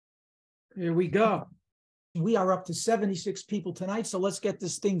Here we go. We are up to 76 people tonight, so let's get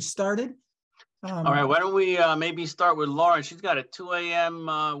this thing started. All right, why don't we maybe start with Lauren? She's got a 2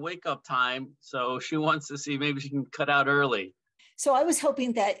 a.m. Wake up time, so she wants to see maybe she can cut out early. So I was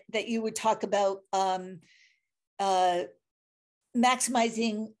hoping that you would talk about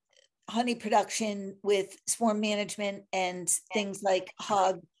maximizing honey production with swarm management and things like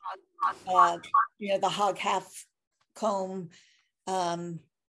hog, the hog half comb.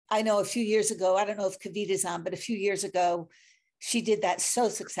 I know a few years ago, I don't know if Kavita's on, but a few years ago, she did that so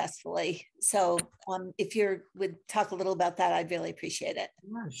successfully. So if you would talk a little about that, I'd really appreciate it.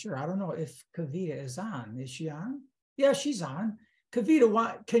 Yeah, sure. I don't know if Kavita is on. Is she on? Yeah, she's on. Kavita,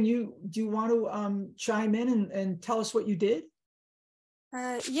 do you want to chime in and tell us what you did?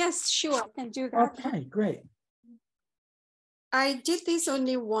 Yes, sure, I can do that. Okay, great. I did this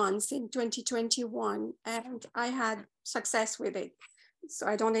only once in 2021, and I had success with it. So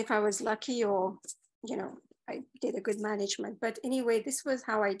I don't know if I was lucky or, I did a good management. But anyway, this was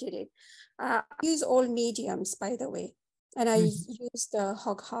how I did it. I use all mediums, by the way, and I used the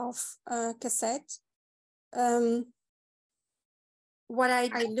hog half cassette. What I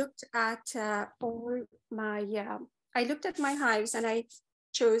looked at I looked at my hives and I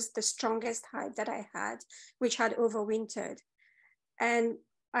chose the strongest hive that I had, which had overwintered. And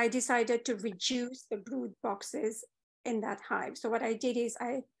I decided to reduce the brood boxes in that hive. So what I did is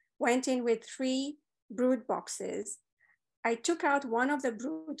I went in with 3 brood boxes. I took out one of the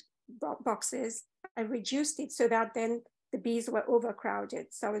brood boxes. I reduced it so that then the bees were overcrowded.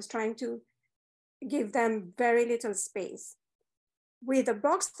 So I was trying to give them very little space. With the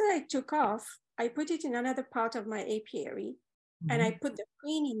box that I took off, I put it in another part of my apiary, and I put the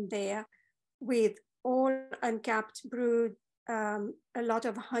queen in there with all uncapped brood, a lot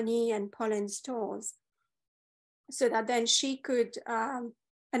of honey and pollen stores, so that then she could, and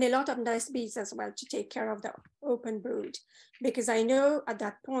a lot of nice bees as well to take care of the open brood, because I know at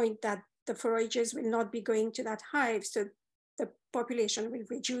that point that the foragers will not be going to that hive, so the population will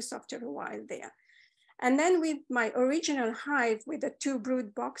reduce after a while there. And then with my original hive with the 2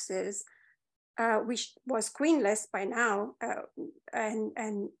 brood boxes, which was queenless by now,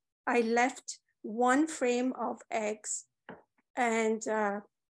 and I left 1 frame of eggs and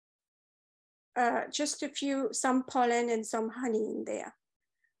just some pollen and some honey in there.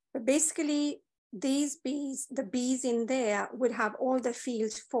 But basically, these bees, the bees in there would have all the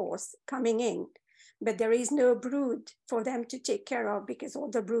field force coming in, but there is no brood for them to take care of because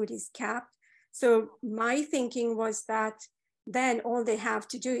all the brood is capped. So my thinking was that then all they have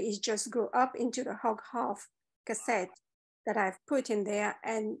to do is just go up into the hog half cassette that I've put in there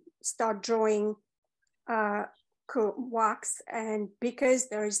and start drawing wax. And because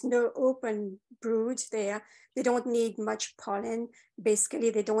there is no open brood there, they don't need much pollen. Basically,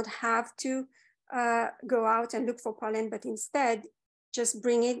 they don't have to go out and look for pollen, but instead just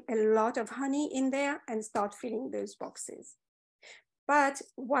bring in a lot of honey in there and start filling those boxes. But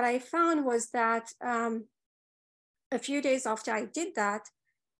what I found was that a few days after I did that,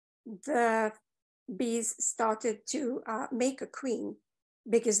 the bees started to make a queen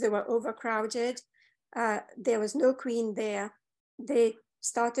because they were overcrowded. There was no queen there. They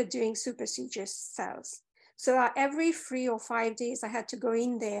started doing supersedulous cells. So every 3 or 5 days, I had to go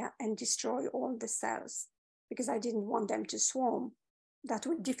in there and destroy all the cells because I didn't want them to swarm. That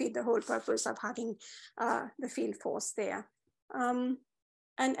would defeat the whole purpose of having the field force there. And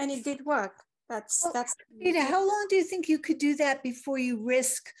it did work. That's Rita, how long do you think you could do that before you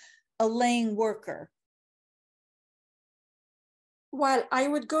risk a laying worker? Well, I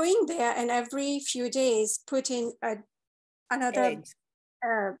would go in there and every few days put in another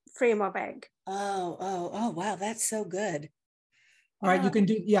frame of egg. Oh, wow, that's so good. All right, you can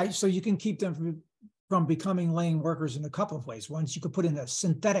do, so you can keep them from becoming laying workers in a couple of ways. Once you could put in a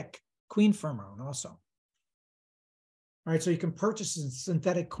synthetic queen pheromone also. All right, so you can purchase a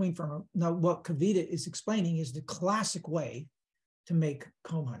synthetic queen pheromone. Now, what Kavita is explaining is the classic way to make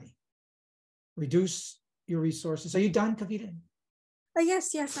comb honey. Reduce your resources. Are you done, Kavita?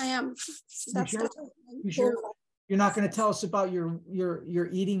 Yes, I am. That's you sure? You're not going to tell us about your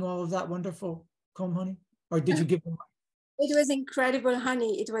eating all of that wonderful comb honey? Or did you give them? It was incredible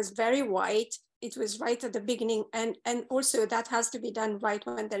honey. It was very white. It was right at the beginning. And also that has to be done right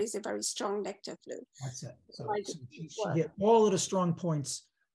when there is a very strong nectar flow. That's it. So she hit all of the strong points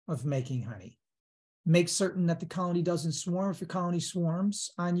of making honey. Make certain that the colony doesn't swarm. If the colony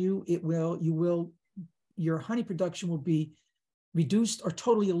swarms on you, your honey production will be reduced or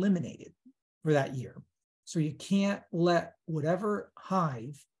totally eliminated for that year. So you can't let whatever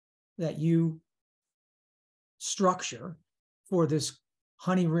hive that you structure for this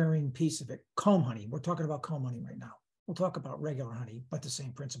honey rearing piece of it, comb honey. We're talking about comb honey right now. We'll talk about regular honey, but the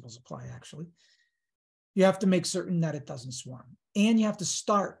same principles apply actually. You have to make certain that it doesn't swarm. And you have to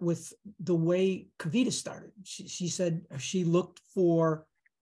start with the way Kavita started. She said she looked for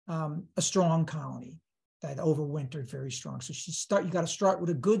a strong colony that overwintered very strong. So you got to start with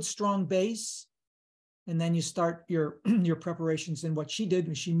a good, strong base. And then you start your preparations. And what she did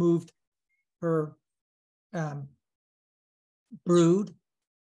was she moved her brood.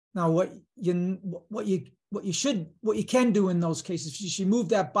 Now, what you can do in those cases, she moved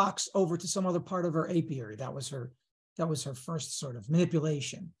that box over to some other part of her apiary. That was her first sort of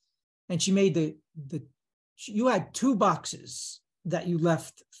manipulation. And she made you had 2 boxes that you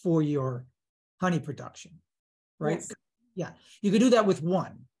left for your honey production, right? Yes. Yeah, you could do that with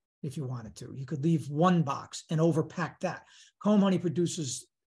 1 if you wanted to. You could leave 1 box and overpack that. Comb honey producers,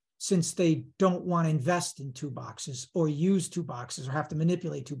 since they don't want to invest in 2 boxes or use 2 boxes or have to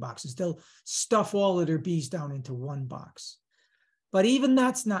manipulate 2 boxes, they'll stuff all of their bees down into 1 box. But even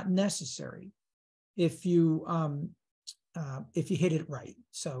that's not necessary if you hit it right.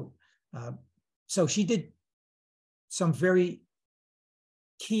 So she did some very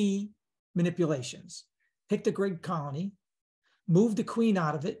key manipulations. Picked a great colony, moved the queen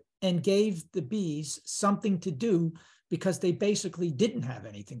out of it, and gave the bees something to do because they basically didn't have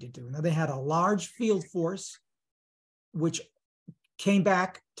anything to do. Now, they had a large field force, which came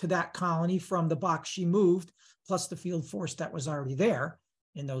back to that colony from the box she moved, plus the field force that was already there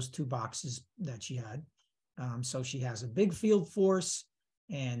in those 2 boxes that she had. So she has a big field force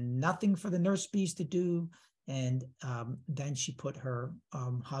and nothing for the nurse bees to do. And then she put her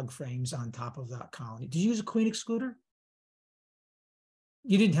hog frames on top of that colony. Did you use a queen excluder?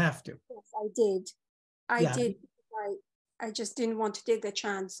 You didn't have to. Yes, I did. I Yeah. did. I just didn't want to take the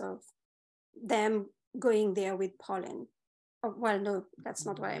chance of them going there with pollen. Oh, well, no, that's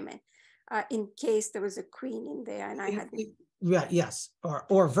not what I meant. In case there was a queen in there and I had. Yeah, yes.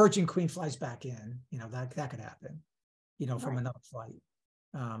 Or virgin queen flies back in, that could happen, from another flight,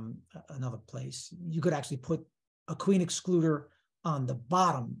 another place. You could actually put a queen excluder on the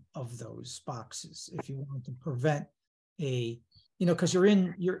bottom of those boxes if you want to prevent because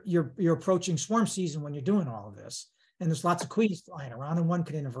you're approaching swarm season when you're doing all of this, and there's lots of queens flying around, and one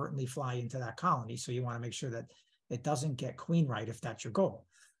could inadvertently fly into that colony. So you want to make sure that it doesn't get queen right if that's your goal.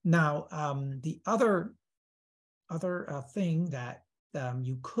 Now, the other thing that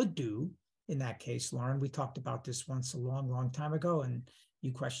you could do in that case, Lauren, we talked about this once a long time ago, and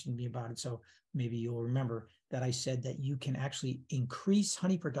you questioned me about it. So maybe you'll remember that I said that you can actually increase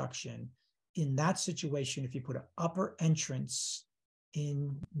honey production in that situation if you put an upper entrance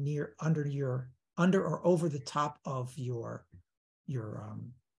under or over the top of your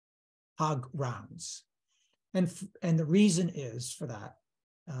hog rounds. And the reason is for that,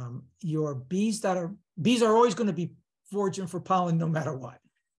 your bees are always going to be foraging for pollen no matter what,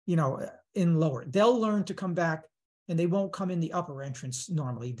 in lower. They'll learn to come back, and they won't come in the upper entrance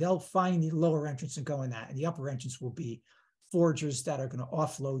normally. They'll find the lower entrance and go in that. And the upper entrance will be foragers that are going to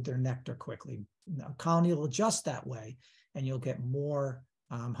offload their nectar quickly. A colony will adjust that way, and you'll get more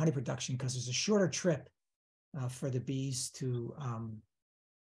honey production because there's a shorter trip for the bees to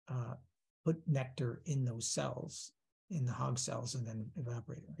put nectar in those cells, in the hog cells, and then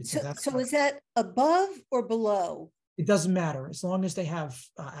evaporate it. So is that above or below? It doesn't matter as long as they have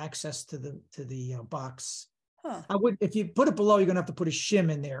access to the box. Huh. If you put it below, you're going to have to put a shim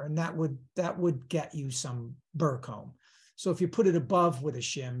in there, and that would get you some burr comb. So if you put it above with a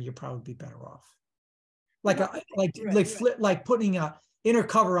shim, you'll probably be better off. Like putting a inner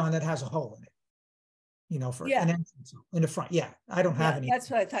cover on that has a hole in it, for an entrance in the front. Yeah, I don't have any. That's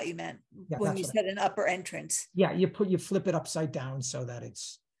what I thought you meant when you said an upper entrance. Yeah, you flip it upside down so that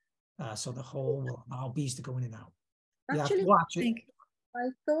it's so the hole will allow bees to go in and out. Actually, watch it. My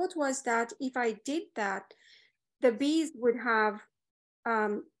thought was that if I did that, the bees would have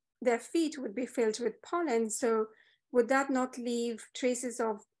their feet would be filled with pollen. So would that not leave traces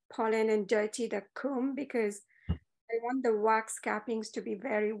of pollen and dirty the comb? Because I want the wax cappings to be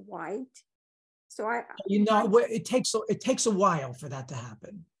very white. So it takes a while for that to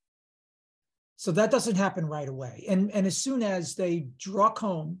happen. So that doesn't happen right away. And as soon as they draw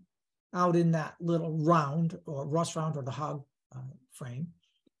comb out in that little round or rust round or the hog frame,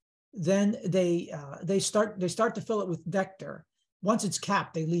 then they start to fill it with nectar. Once it's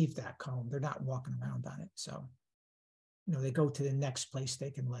capped, they leave that comb. They're not walking around on it. So, they go to the next place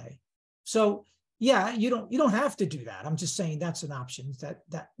they can lay. So yeah, you don't have to do that. I'm just saying that's an option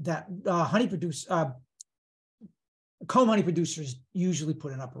that comb honey producers usually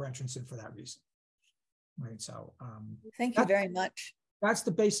put an upper entrance in for that reason. Right. So thank you very much. That's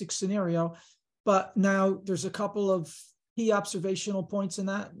the basic scenario. But now there's a couple of key observational points in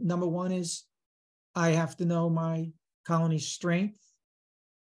that. Number one is I have to know my colony's strength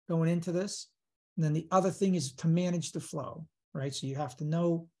going into this. And then the other thing is to manage the flow, right? So you have to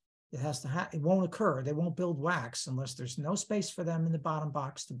know it has to it won't occur. They won't build wax unless there's no space for them in the bottom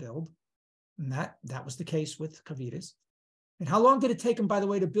box to build. And that was the case with Cavitas. And how long did it take them, by the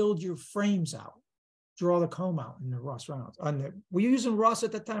way, to build your frames out? Draw the comb out in the Ross Reynolds. Were you using Ross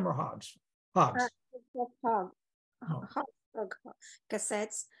at that time or Hogs? Hogs. Hog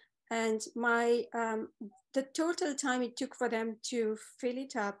cassettes. And my the total time it took for them to fill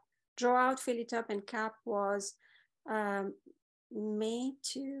it up, draw out, fill it up, and cap was May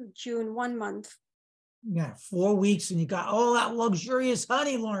to June, 1 month. Yeah, 4 weeks, and you got all that luxurious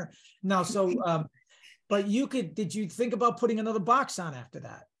honey, Lauren. Now, so, but did you think about putting another box on after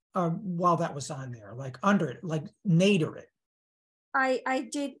that? While that was on there, like under it, like nader it? I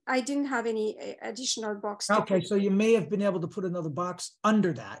didn't have any additional box. Okay, so you may have been able to put another box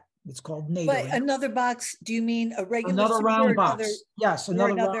under that. It's called nadering. But another box, do you mean a regular? Another round box. Yes,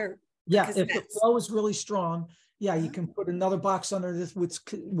 another round. Yeah, if the flow is really strong, yeah, you can put another box under this with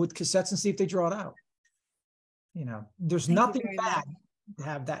cassettes and see if they draw it out. You know, there's nothing bad to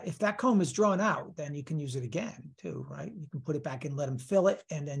have that. If that comb is drawn out, then you can use it again too, right? You can put it back and let them fill it,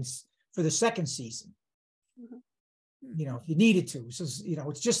 and then for the second season, you know, if you needed to. So, you know,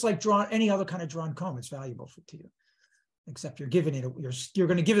 it's just like any other kind of drawn comb. It's valuable to you, except you're giving it. You're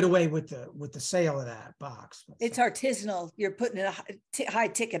going to give it away with the sale of that box. It's artisanal. You're putting a high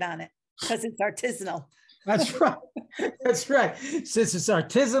ticket on it because it's artisanal. That's right. That's right. Since it's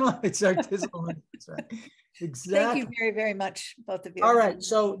artisanal, it's artisanal. That's right. Exactly. Thank you very, very much, both of you. All right.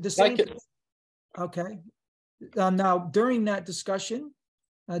 So the same. Okay. Now, during that discussion,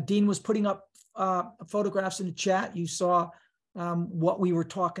 Dean was putting up photographs in the chat. You saw what we were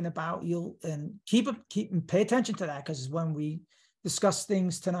talking about. And pay attention to that, because when we discuss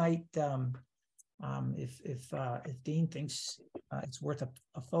things tonight, if Dean thinks it's worth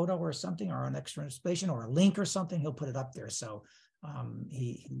a photo or something, or an extra information or a link or something, he'll put it up there. So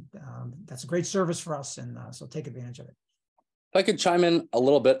that's a great service for us, and so take advantage of it. If I could chime in a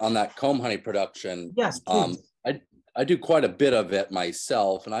little bit on that comb honey production. Yes, please. I do quite a bit of it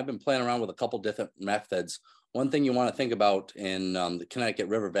myself, and I've been playing around with a couple different methods. One thing you want to think about in the Connecticut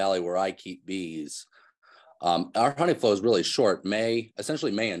River Valley, where I keep bees, our honey flow is really short,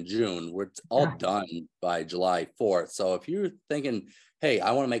 essentially May and June, where it's all done by July 4th. So if you're thinking, hey,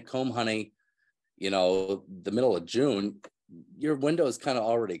 I want to make comb honey, you know, the middle of June, your window is kind of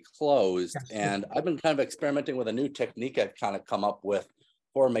already closed. And I've been kind of experimenting with a new technique I've kind of come up with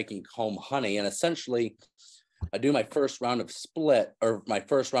for making comb honey. And essentially, I do my first round of split, or my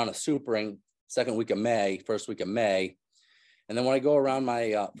first round of supering, second week of May, first week of May. And then when I go around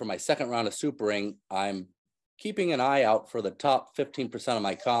for my second round of supering, I'm keeping an eye out for the top 15% of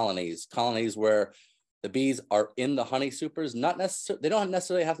my colonies where the bees are in the honey supers. Not necessarily, they don't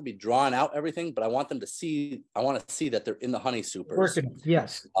necessarily have to be drawn out everything, but I want them to see, I want to see that they're in the honey supers. Working,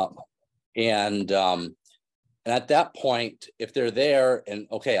 yes. And at that point, if they're there and,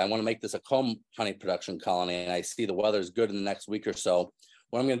 okay, I want to make this a comb honey production colony, and I see the weather's good in the next week or so,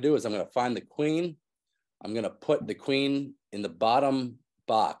 what I'm going to do is I'm going to find the queen. I'm going to put the queen in the bottom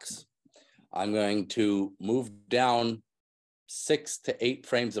box. I'm going to move down 6 to 8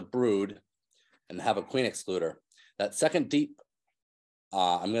 frames of brood and have a queen excluder. That second deep,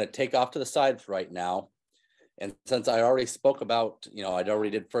 I'm going to take off to the side for right now. And since I already spoke about, you know, I'd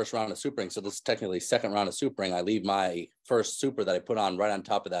already did first round of supering, so this is technically second round of supering, I leave my first super that I put on right on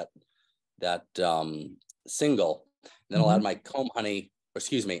top of that single. And then I'll add my comb honey,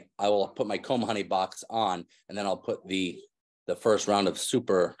 excuse me, I will put my comb honey box on, and then I'll put the first round of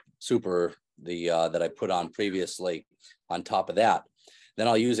super that I put on previously on top of that. Then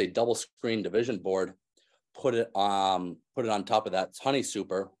I'll use a double screen division board, put it on top of that honey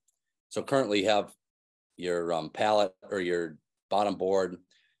super. So currently you have your pallet or your bottom board,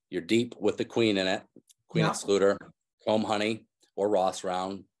 your deep with the queen in it, queen excluder, comb honey or Ross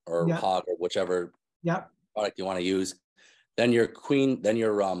round or hog or whichever product you want to use. Then your queen, then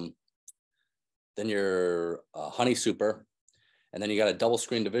your honey super, and then you got a double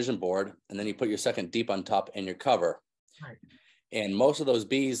screen division board, and then you put your second deep on top and your cover. Right. And most of those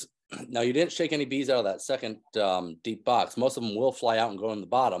bees, now you didn't shake any bees out of that second deep box. Most of them will fly out and go in the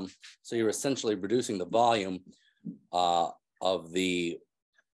bottom. So you're essentially reducing the volume of the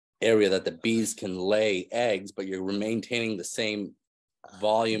area that the bees can lay eggs, but you're maintaining the same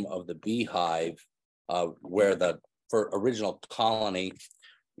volume of the beehive where the original colony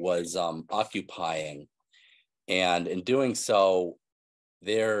was occupying. And in doing so,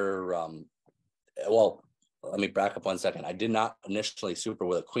 they're, well, let me back up 1 second. I did not initially super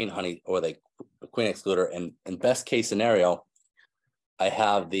with a queen honey or the queen excluder. And in best case scenario, I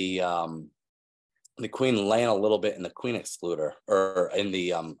have the queen laying a little bit in the queen excluder or in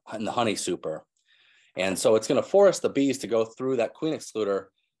the honey super. And so it's going to force the bees to go through that queen excluder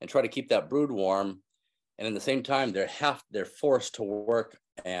and try to keep that brood warm. And in the same time, they're forced to work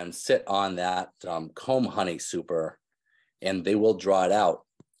and sit on that comb honey super, and they will draw it out.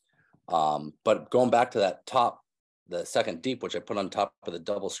 But going back to that the second deep, which I put on top of the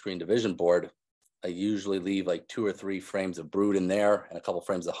double screen division board, I usually leave like 2 or 3 frames of brood in there and a couple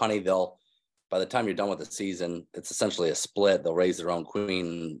frames of honey. By the time you're done with the season, it's essentially a split. They'll raise their own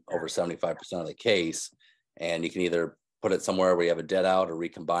queen over 75% of the case. And you can either put it somewhere where you have a dead out or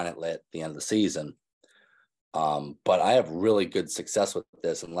recombine it at the end of the season. But I have really good success with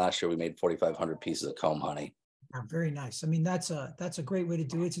this. And last year we made 4,500 pieces of comb honey. Yeah, very nice. I mean, that's a great way to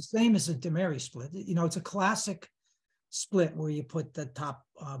do it. It's the same as a Demary split. You know, it's a classic split where you put the top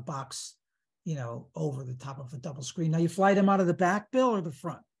box, you know, over the top of a double screen. Now you fly them out of the back, Bill, or the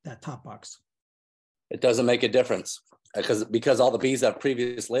front, that top box? It doesn't make a difference because all the bees that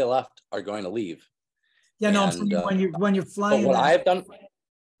previously left are going to leave. Yeah, no, I'm saying when you're flying. What I've done.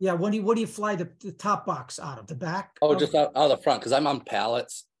 Yeah, what do you fly the top box out of the back? Oh, just out of the front because I'm on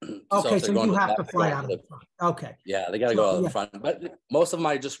pallets. Okay, so you have to fly out of the front. Okay. Yeah, they got to go out of the front. But most of them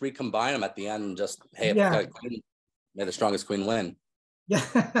I just recombine them at the end and just hey, may the strongest queen win.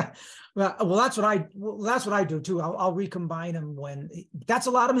 Yeah, well, that's what I do too. I'll recombine them when that's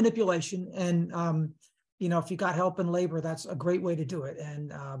a lot of manipulation, and you know, if you got help and labor, that's a great way to do it,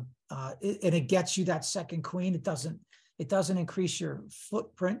 and it gets you that second queen. It doesn't increase your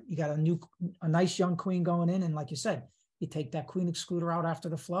footprint. You got a nice young queen going in, and like you said, you take that queen excluder out after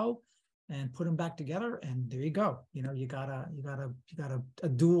the flow and put them back together, and there you go. You know, you got a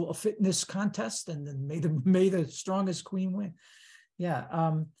dual fitness contest, and then may the strongest queen win.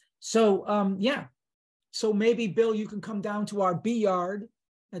 Yeah. So maybe Bill, you can come down to our bee yard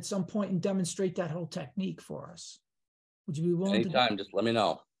at some point and demonstrate that whole technique for us. Would you be willing? Anytime, just let me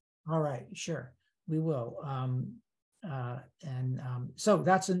know. All right, sure, we will. So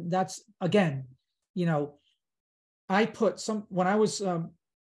that's again, you know, I put when I was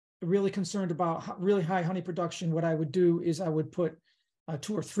really concerned about really high honey production, what I would do is I would put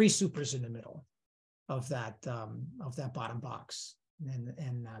 2 or 3 supers in the middle of that bottom box.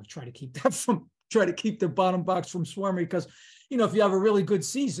 And try to keep the bottom box from swarming, because you know, if you have a really good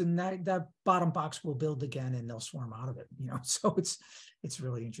season, that bottom box will build again and they'll swarm out of it, you know. So it's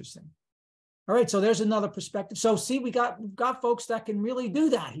really interesting. All right, so there's another perspective. So see, we got folks that can really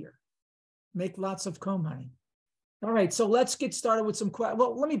do that here, make lots of comb honey. All right, so let's get started with some questions.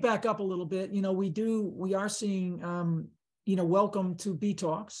 Well, let me back up a little bit. You know, we are seeing you know, welcome to Bee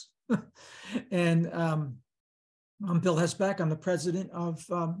Talks. And I'm Bill Hesbach. I'm the president of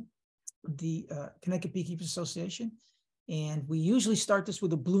the Connecticut Beekeepers Association. And we usually start this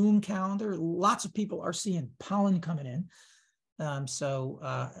with a bloom calendar. Lots of people are seeing pollen coming in.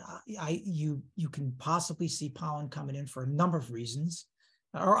 You can possibly see pollen coming in for a number of reasons,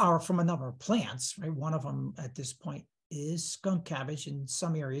 or from a number of plants, right? One of them at this point is skunk cabbage in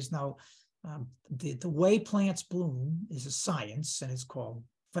some areas. Now, the way plants bloom is a science, and it's called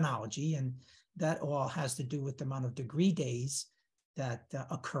phenology, and that all has to do with the amount of degree days that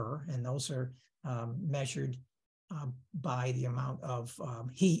occur, and those are measured by the amount of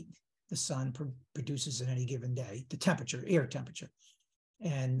heat the sun produces in any given day, the temperature, air temperature.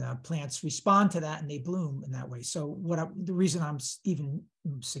 And plants respond to that and they bloom in that way. So the reason I'm even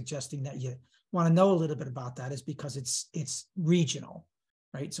suggesting that you want to know a little bit about that is because it's regional,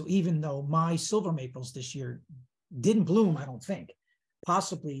 right? So even though my silver maples this year didn't bloom, I don't think,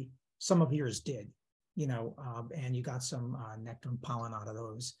 possibly some of yours did, you know, and you got some nectar and pollen out of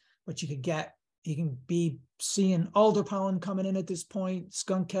those. But you can be seeing alder pollen coming in at this point,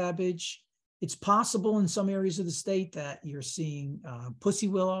 skunk cabbage. It's possible in some areas of the state that you're seeing pussy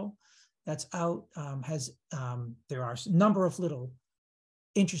willow that's out. There are a number of little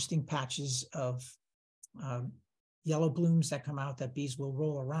interesting patches of yellow blooms that come out that bees will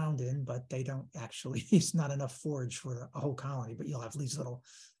roll around in, but they don't actually, it's not enough forage for a whole colony, but you'll have these little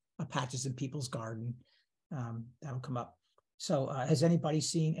patches in people's garden that'll come up. So has anybody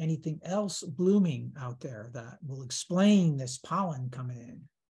seen anything else blooming out there that will explain this pollen coming in?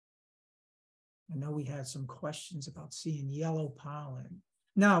 I know we had some questions about seeing yellow pollen.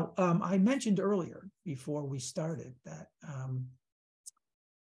 Now, I mentioned earlier before we started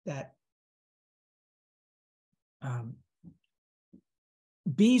that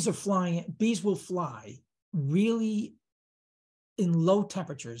bees will fly really in low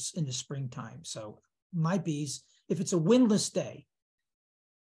temperatures in the springtime. So my bees, if it's a windless day,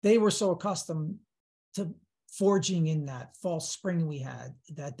 they were so accustomed to foraging in that false spring we had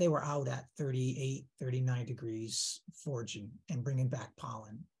that they were out at 38, 39 degrees foraging and bringing back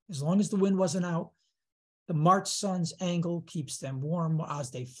pollen. As long as the wind wasn't out, the March sun's angle keeps them warm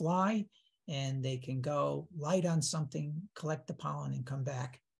as they fly, and they can go light on something, collect the pollen, and come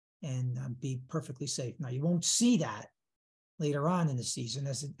back and be perfectly safe. Now, you won't see that later on in the season.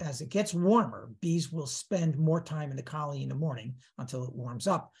 As it gets warmer, bees will spend more time in the colony in the morning until it warms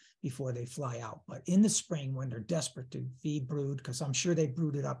up before they fly out. But in the spring, when they're desperate to feed brood, because I'm sure they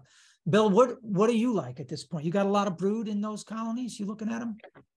brooded up. Bill, what are you like at this point? You got a lot of brood in those colonies? You looking at them?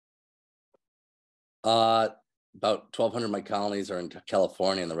 About 1,200 of my colonies are in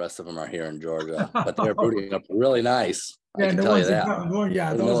California, and the rest of them are here in Georgia. But they're brooding up really nice. Yeah, I can the tell you ones that.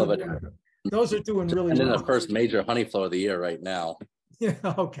 Yeah, those are doing really And well. in the first major honey flow of the year right now. Yeah.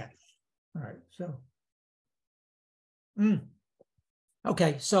 Okay. All right. So.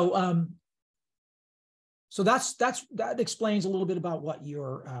 Okay. So so that explains a little bit about what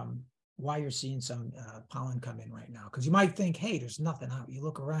your why you're seeing some pollen come in right now, because you might think, hey, there's nothing out. You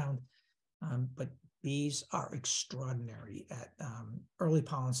look around, but bees are extraordinary at early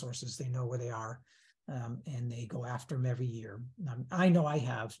pollen sources. They know where they are, and they go after them every year. I know I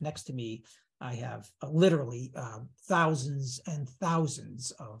have next to me, I have literally thousands and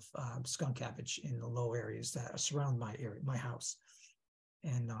thousands of skunk cabbage in the low areas that surround my area, my house.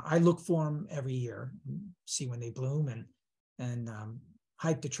 And I look for them every year, see when they bloom, and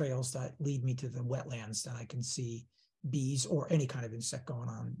hike the trails that lead me to the wetlands that I can see bees or any kind of insect going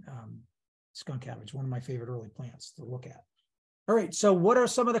on. Skunk cabbage, one of my favorite early plants to look at. All right, so what are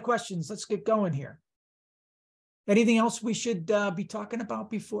some of the questions? Let's get going here. Anything else we should be talking about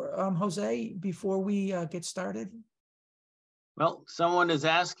before, Jose, before we get started? Well, someone is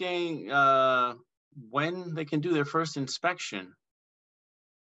asking when they can do their first inspection.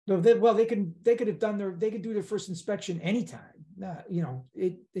 Well, they could do their first inspection anytime. You know,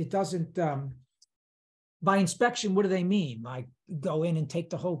 it doesn't. By inspection, what do they mean? Like go in and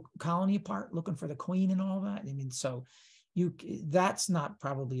take the whole colony apart, looking for the queen and all that? I mean, so that's not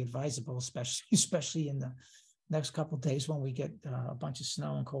probably advisable, especially in the next couple of days when we get a bunch of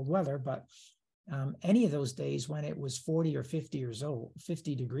snow and cold weather. But any of those days when it was 40 or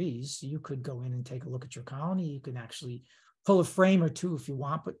 50 degrees, you could go in and take a look at your colony. You can actually pull a frame or two if you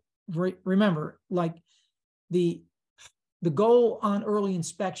want. But remember, like the goal on early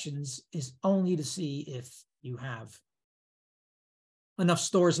inspections is only to see if you have enough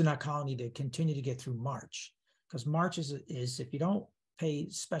stores in that colony to continue to get through March. Because March is if you don't pay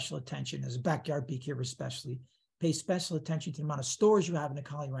special attention, as a backyard beekeeper especially, pay special attention to the amount of stores you have in the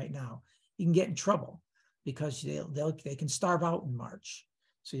colony right now, you can get in trouble because they can starve out in March.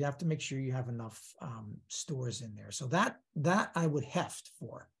 So you have to make sure you have enough stores in there. So that I would heft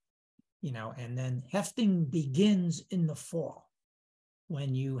for. You know, and then hefting begins in the fall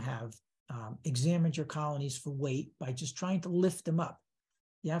when you have examined your colonies for weight by just trying to lift them up.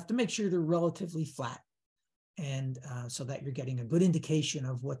 You have to make sure they're relatively flat, and so that you're getting a good indication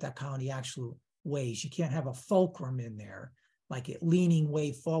of what that colony actually weighs. You can't have a fulcrum in there, like it leaning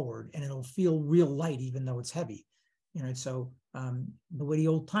way forward, and it'll feel real light even though it's heavy. You know, so the way the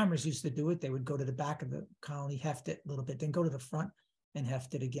old timers used to do it, they would go to the back of the colony, heft it a little bit, then go to the front and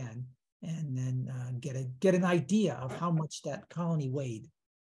heft it again. And then get an idea of how much that colony weighed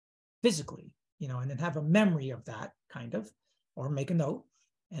physically, you know, and then have a memory of that kind of, or make a note,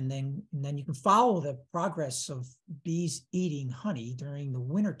 and then you can follow the progress of bees eating honey during the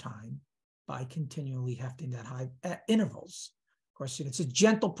winter time by continually hefting that hive at intervals. Of course, it's a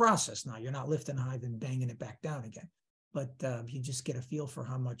gentle process. Now you're not lifting the hive and banging it back down again, but you just get a feel for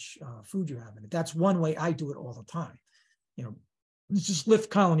how much food you're having. That's one way I do it all the time, you know. Let's just lift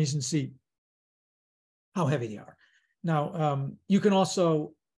colonies and see how heavy they are. Now, you can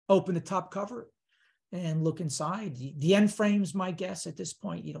also open the top cover and look inside. The end frames, my guess at this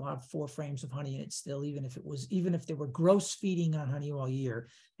point, you'll have 4 frames of honey in it still, even if they were gross feeding on honey all year,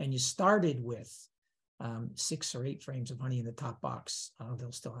 and you started with 6 or 8 frames of honey in the top box,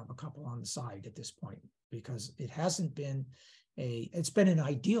 they'll still have a couple on the side at this point, because it hasn't been it's been an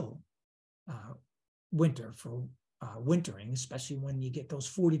ideal winter for wintering, especially when you get those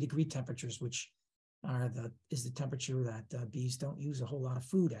 40-degree temperatures, which is the temperature that bees don't use a whole lot of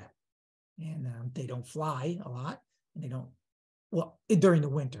food at, and they don't fly a lot, and they don't. Well, during the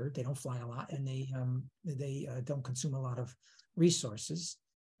winter, they don't fly a lot, and they don't consume a lot of resources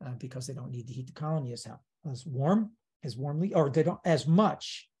because they don't need to heat the colony as warmly, or they don't as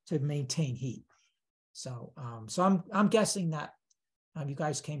much to maintain heat. So, I'm guessing that you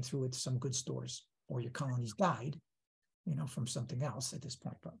guys came through with some good stores, or your colonies died, from something else at this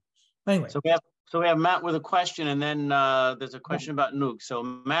point. But anyway. So we have Matt with a question, and then there's a question about Nuke. So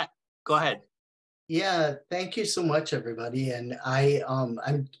Matt, go ahead. Yeah, thank you so much, everybody. And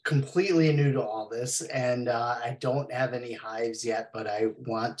I'm completely new to all this, and I don't have any hives yet, but I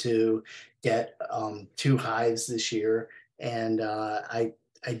want to get 2 hives this year. And I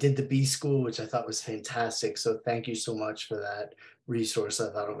did the bee school, which I thought was fantastic. So thank you so much for that resource. I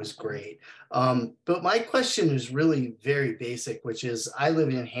thought it was great. But my question is really very basic, which is I live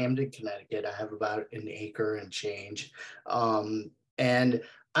in Hamden, Connecticut. I have about an acre and change. And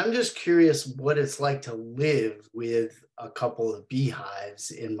I'm just curious what it's like to live with a couple of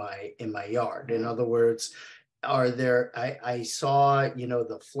beehives in my yard. In other words, are there, I saw,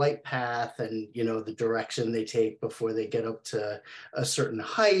 the flight path and, the direction they take before they get up to a certain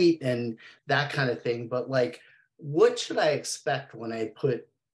height and that kind of thing. But like, what should I expect when I put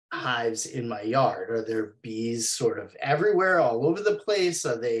hives in my yard? Are there bees sort of everywhere, all over the place?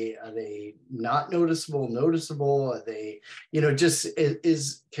 Are they not noticeable? Are they,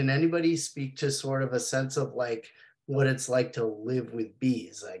 can anybody speak to sort of a sense of like what it's like to live with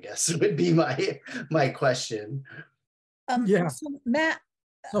bees, I guess would be my question. Yeah. So Matt,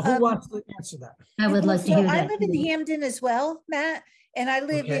 So who wants to answer that? I would like to hear that. I live in Hamden as well, Matt, and I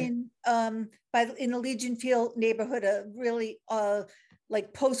live Okay. in the Legion Field neighborhood, a really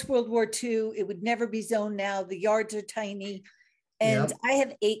like post World War II. It would never be zoned now. The yards are tiny, and Yep. I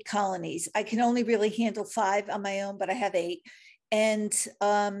have 8 colonies. I can only really handle 5 on my own, but I have 8. And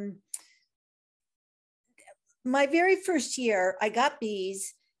my very first year, I got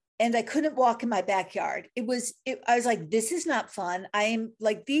bees and I couldn't walk in my backyard. I was like, this is not fun. I am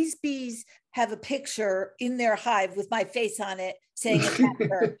like, these bees have a picture in their hive with my face on it saying attack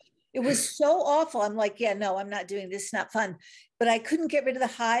her. It was so awful. I'm like, yeah, no, I'm not doing this. It's not fun. But I couldn't get rid of the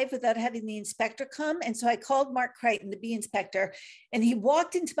hive without having the inspector come. And so I called Mark Crichton, the bee inspector, and he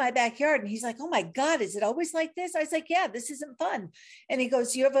walked into my backyard and he's like, oh my God, is it always like this? I was like, yeah, this isn't fun. And he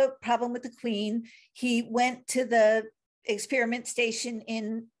goes, you have a problem with the queen. He went to the experiment station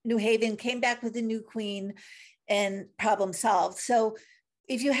in New Haven, came back with a new queen, and problem solved. So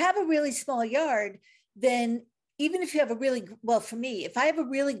if you have a really small yard, then even if you have for me, if I have a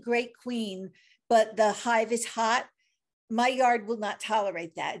really great queen, but the hive is hot, my yard will not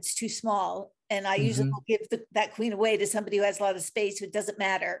tolerate that. It's too small. And I usually will give that queen away to somebody who has a lot of space. It doesn't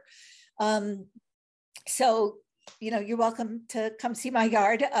matter. So, you're welcome to come see my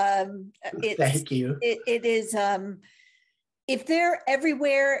yard. Thank you. It is, if they're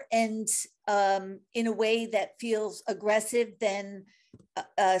everywhere and in a way that feels aggressive, then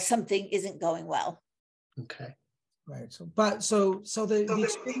something isn't going well. Okay. Right. So the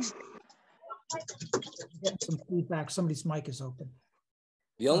experience, get some feedback. Somebody's mic is open.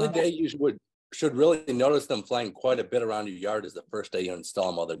 The only day you should really notice them flying quite a bit around your yard is the first day you install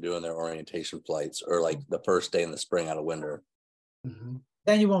them while they're doing their orientation flights, or like the first day in the spring out of winter. Mm-hmm.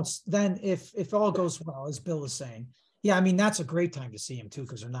 Then you won't. Then if all goes well, as Bill was saying, yeah, I mean that's a great time to see them too,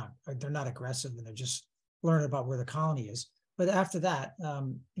 because they're not aggressive and they're just learning about where the colony is. But after that,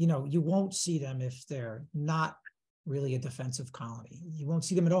 you won't see them if they're not really a defensive colony. You won't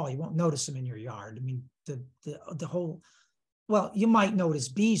see them at all. You won't notice them in your yard. I mean, the whole, well, you might notice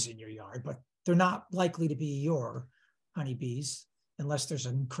bees in your yard, but they're not likely to be your honeybees unless there's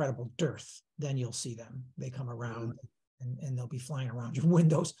an incredible dearth. Then you'll see them. They come around and they'll be flying around your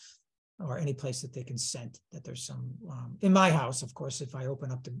windows or any place that they can scent that there's some. In my house, of course, if I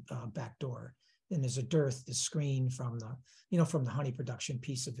open up the back door, then there's a dearth, the screen from the honey production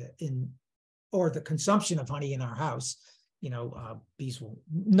piece of it or the consumption of honey in our house, bees will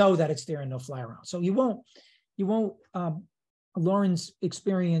know that it's there and they'll fly around. So you won't, Lauren's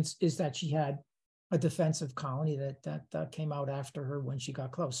experience is that she had a defensive colony that came out after her when she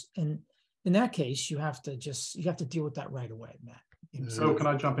got close. And in that case, you have to deal with that right away, Matt. So can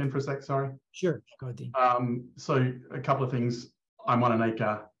I jump in for a sec? Sorry. Sure. Go ahead, Dean. So a couple of things. I'm on an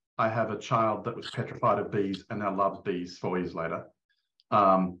acre. I have a child that was petrified of bees and now loves bees 4 years later.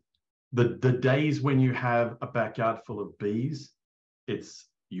 The days when you have a backyard full of bees, it's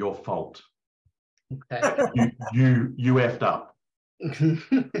your fault. Okay. You effed up.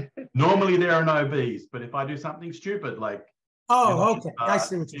 Normally there are no bees, but if I do something stupid like okay, I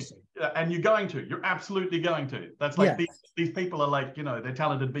see what you're saying. And you're absolutely going to. That's like these people are like, they're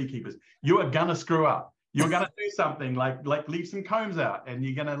talented beekeepers. You are gonna screw up. You're gonna do something like leave some combs out, and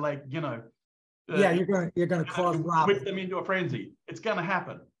you're gonna you're gonna cause whip them into a frenzy. It's gonna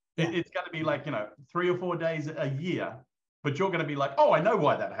happen. Yeah. It's gonna be like 3 or 4 days a year, but you're gonna be like, oh, I know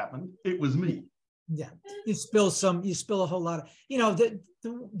why that happened. It was me. Yeah, you spill a whole lot of,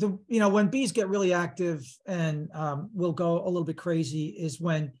 when bees get really active and will go a little bit crazy is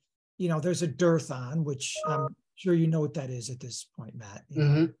when, there's a dearth on, which I'm sure you know what that is at this point, Matt.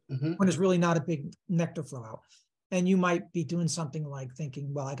 When there's really not a big nectar flow out. And you might be doing something like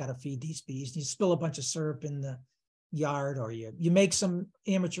thinking, well, I got to feed these bees. You spill a bunch of syrup in the yard, or you make some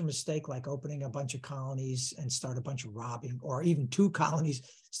amateur mistake like opening a bunch of colonies and start a bunch of robbing, or even 2 colonies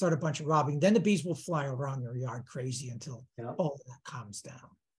start a bunch of robbing, then the bees will fly around your yard crazy until all of that calms down.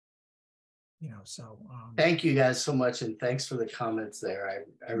 Thank you guys so much, and thanks for the comments there.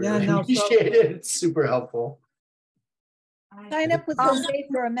 I really appreciate it. It's super helpful. Sign up with José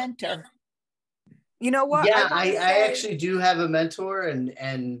for a mentor. You know what? Yeah, I actually do have a mentor,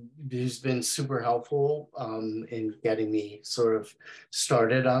 and who's been super helpful in getting me sort of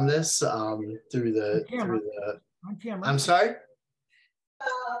started on this through the on camera. I'm sorry?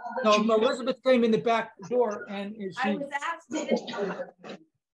 No, Elizabeth came in the back door and I was asked.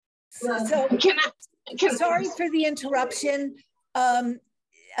 Sorry for the interruption.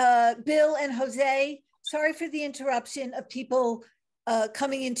 Bill and Jose, sorry for the interruption of people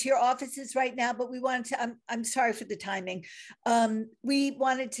coming into your offices right now, but we wanted to, I'm sorry for the timing. We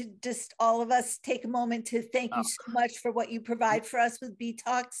wanted to just all of us take a moment to thank you so much for what you provide for us with Bee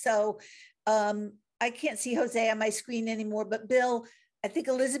Talk. So I can't see Jose on my screen anymore, but Bill, I think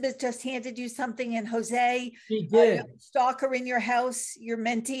Elizabeth just handed you something, and Jose, she did. Stalker in your house, your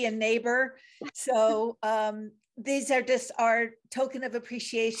mentee and neighbor. So these are just our token of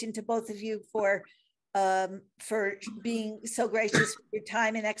appreciation to both of you for being so gracious with your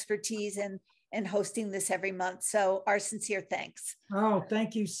time and expertise and hosting this every month. So our sincere thanks. Oh,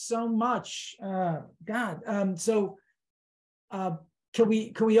 thank you so much. Can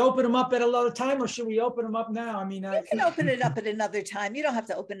we open them up at another time, or should we open them up now? I mean, you can open it up at another time. You don't have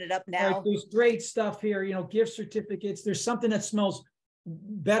to open it up now. Right, there's great stuff here, gift certificates. There's something that smells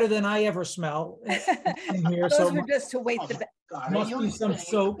better than I ever smell in here. Those were just to weight the bag. Must be some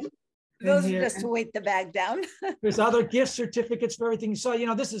soap. Those are just to weight the bag down. There's other gift certificates for everything. So,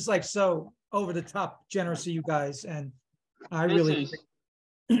 this is like so over the top generous of you guys. And I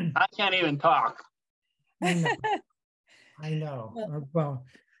I can't even talk. I know. Well,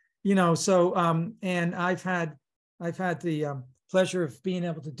 and I've had the pleasure of being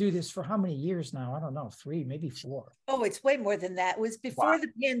able to do this for how many years now? I don't know, 3, maybe 4. Oh, it's way more than that. It was before the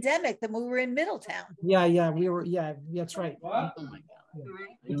pandemic that we were in Middletown. Yeah, we were. Yeah, that's right. What? Oh my God.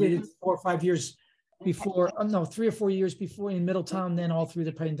 We did it 4 or 5 years before. No, 3 or 4 years before in Middletown. Then all through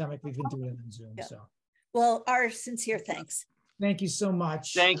the pandemic, we've been doing it on Zoom. Yeah. So, well, our sincere thanks. Thank you so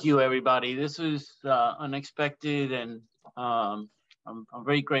much. Thank you, everybody. This was unexpected, and I'm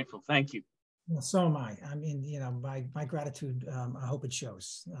very grateful. Thank you. Well, so am I. I mean, my gratitude. I hope it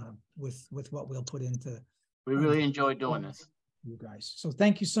shows with what we'll put into. We really enjoy doing this. You guys. So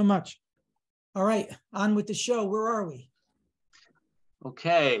thank you so much. All right, on with the show. Where are we?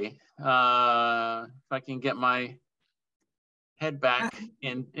 Okay. If I can get my head back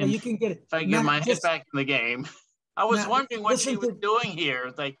in you can get it. If I can get my head back in the game. I was wondering what she was doing here.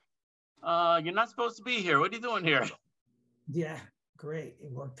 It's like, you're not supposed to be here. What are you doing here? Yeah, great.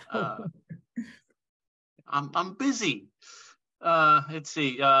 It worked out. I'm busy. Let's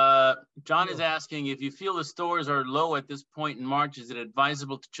see. John is asking, if you feel the stores are low at this point in March, is it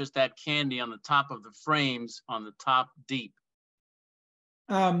advisable to just add candy on the top of the frames on the top deep?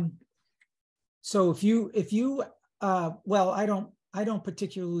 So if you well, I don't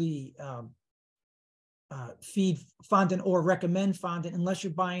particularly feed fondant or recommend fondant unless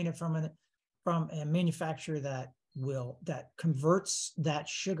you're buying it from a manufacturer that converts that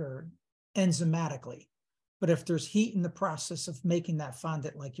sugar enzymatically. But if there's heat in the process of making that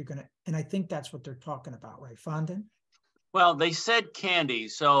fondant, like and I think that's what they're talking about, right? Fondant? Well, they said candy,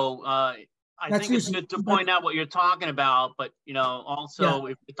 so I think it's good to point out what you're talking about, but also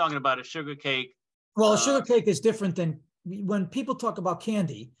if you're talking about a sugar cake. Well, a sugar cake is different than when people talk about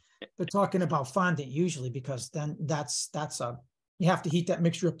candy, they're talking about fondant usually, because then you have to heat that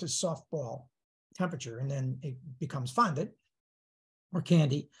mixture up to softball temperature, and then it becomes fondant or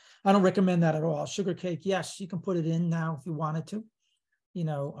candy. I don't recommend that at all. Sugar cake, yes, you can put it in now if you wanted to.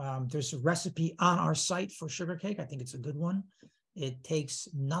 There's a recipe on our site for sugar cake. I think it's a good one. It takes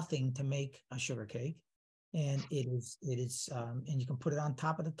nothing to make a sugar cake, and and you can put it on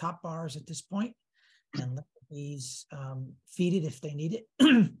top of the top bars at this point and let the bees feed it if they need it.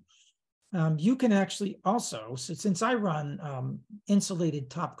 You can actually also, since I run insulated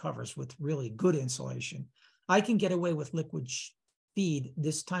top covers with really good insulation, I can get away with liquid feed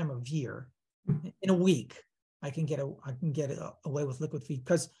this time of year in a week. I can get away with liquid feed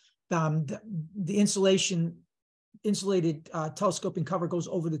because the insulated telescoping cover goes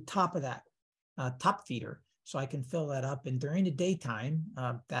over the top of that top feeder, so I can fill that up. And during the daytime,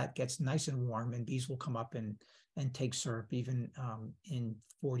 that gets nice and warm, and bees will come up and take syrup even in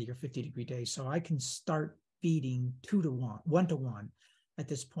 40 or 50 degree days. So I can start feeding 2 to 1, 1 to 1 at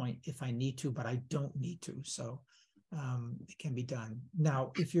this point if I need to, but I don't need to. So it can be done.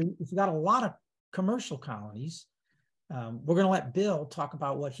 Now, if you've got a lot of commercial colonies, we're going to let Bill talk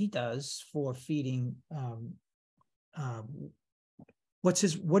about what he does for feeding.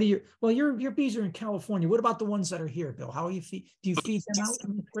 Your bees are in California. What about the ones that are here, Bill? How are you do you feed them out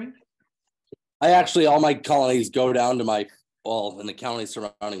in the spring? All my colonies go down to in the counties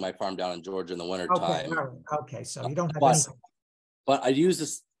surrounding my farm down in Georgia in the winter time. Okay, so you don't have anything. But I use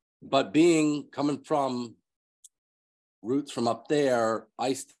this, but coming from roots from up there,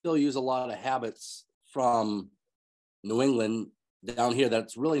 I still use a lot of habits from New England down here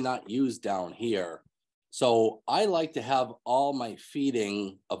that's really not used down here. So I like to have all my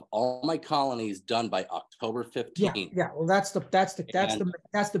feeding of all my colonies done by October 15th. Yeah. Well, that's the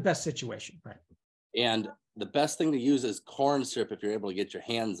best situation, right? And the best thing to use is corn syrup if you're able to get your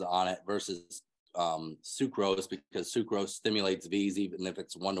hands on it versus sucrose, because sucrose stimulates bees even if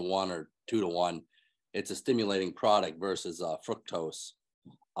it's 1 to 1 or 2 to 1. It's a stimulating product versus fructose.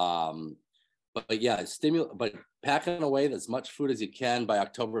 But yeah, but packing away as much food as you can by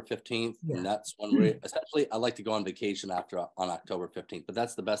October 15th. Yeah. And that's when essentially I like to go on vacation on October 15th, but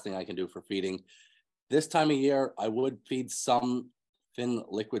that's the best thing I can do for feeding. This time of year, I would feed some thin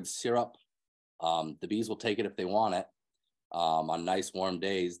liquid syrup. The bees will take it if they want it. On nice warm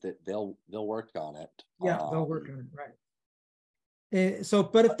days, that they'll work on it. Yeah, they'll work on it, right.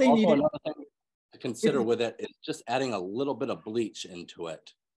 But if they need it, another thing to consider with it is just adding a little bit of bleach into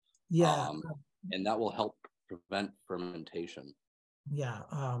it. Yeah, and that will help prevent fermentation. Yeah.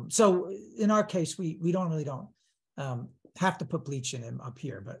 So in our case, we really don't have to put bleach in them up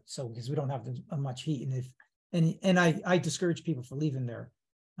here, but because we don't have much heat, and I discourage people from leaving their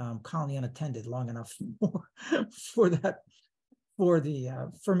colony unattended long enough for the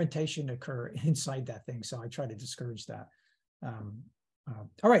fermentation to occur inside that thing. So I try to discourage that.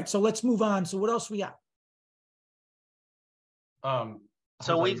 All right, so let's move on. So what else we got?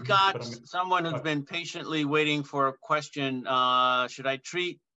 So we've got someone who's been patiently waiting for a question. Should I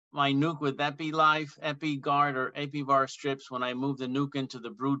treat my nuke with EpiLife, EpiGuard, or EpiVar strips when I move the nuke into the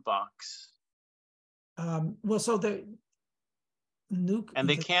brood box? Well, so the nuke... And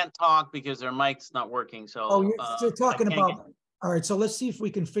they can't talk because their mic's not working. So you're talking about... All right, so let's see if we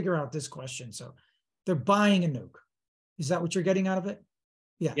can figure out this question. So they're buying a nuke. Is that what you're getting out of it?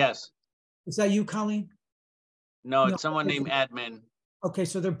 Yeah. Yes. Is that you, Colleen? No, it's someone named Admin. Okay,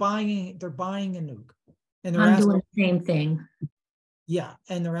 so they're buying a nuke, and I'm doing the same thing. Yeah,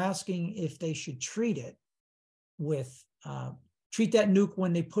 and they're asking if they should treat it with treat that nuke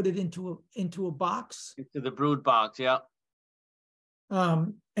when they put it into a box. Into the brood box, yeah.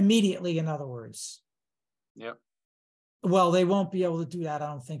 Immediately, in other words. Yep. Well, they won't be able to do that, I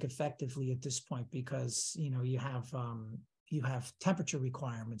don't think, effectively at this point, because you have temperature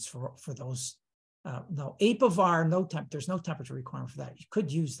requirements for those. No, EpiVar, there's no temperature requirement for that. You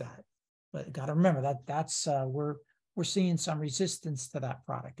could use that, but got to remember that's we're seeing some resistance to that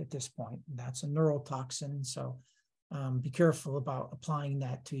product at this point. That's a neurotoxin, so be careful about applying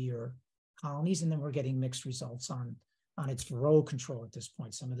that to your colonies. And then we're getting mixed results on its varroa control at this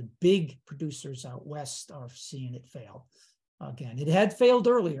point. Some of the big producers out west are seeing it fail. Again, it had failed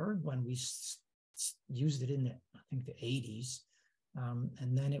earlier when we used it in I think the 80s.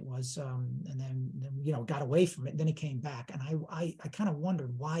 And then it was, and then got away from it. And then it came back, and I kind of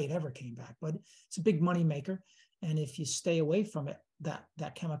wondered why it ever came back. But it's a big money maker, and if you stay away from it,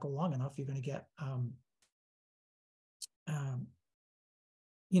 that chemical long enough, you're going to get,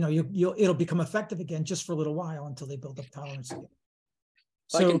 it'll become effective again just for a little while until they build up tolerance again.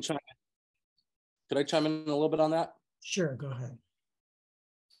 So, could I chime in a little bit on that? Sure, go ahead.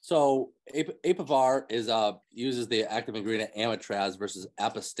 So EpiVar uses the active ingredient amitraz versus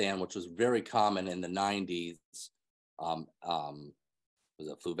apistan, which was very common in the 90s. Was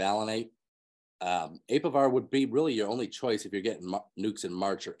it fluvalinate? EpiVar would be really your only choice if you're getting nukes in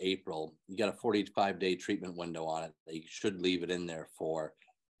March or April. You got a 45-day treatment window on it that you should leave it in there for.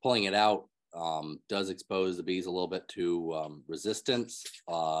 Pulling it out does expose the bees a little bit to resistance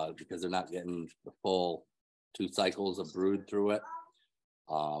because they're not getting the full 2 cycles of brood through it.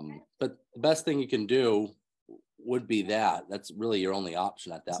 But the best thing you can do would be that. That's really your only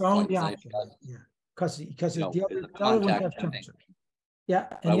option at that point. Yeah, because the other one have temperature. Yeah,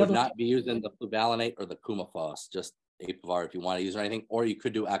 and I would not be using the fluvalinate or the Coumaphos. Just Apivar if you want to use or anything, or you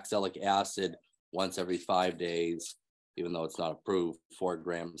could do oxalic acid once every 5 days, even though it's not approved, 4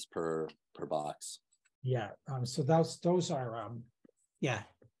 grams per box. Yeah. So those are yeah.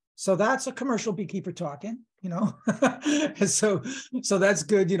 So that's a commercial beekeeper talking, you know. so that's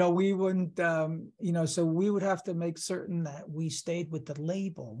good. You know, we wouldn't you know, so we would have to make certain that we stayed with the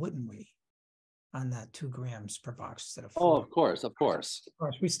label, wouldn't we? On that 2 grams per box instead of 4. Oh, of course. Of course,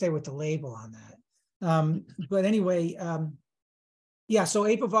 we stay with the label on that. But anyway, yeah, so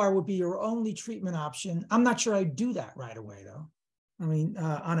Apivar would be your only treatment option. I'm not sure I'd do that right away, though. I mean,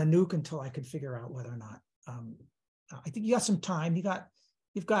 on a nuke until I could figure out whether or not. I think you got some time.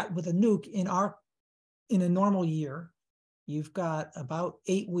 You've got with a nuke in a normal year, you've got about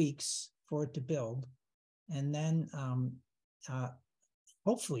 8 weeks for it to build, and then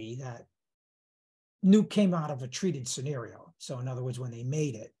hopefully that nuke came out of a treated scenario. So in other words, when they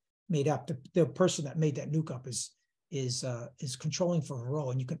made up, the person that made that nuke up is controlling for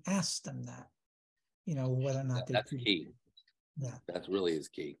varroa, and you can ask them that, you know, whether or not that's key. Yeah, that really is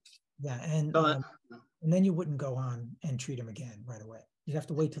key. Yeah, and then you wouldn't go on and treat them again right away. You'd have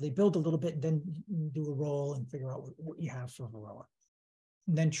to wait till they build a little bit, and then do a roll and figure out what you have for varroa,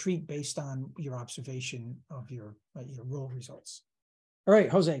 and then treat based on your observation of your roll results. All right,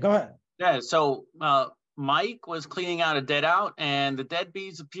 Jose, go ahead. Yeah, so Mike was cleaning out a dead out, and the dead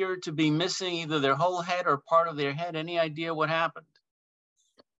bees appeared to be missing either their whole head or part of their head. Any idea what happened?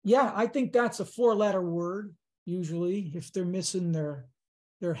 Yeah, I think that's a 4-letter word, usually, if they're missing their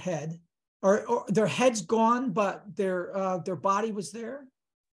head. Or their head's gone, but their body was there.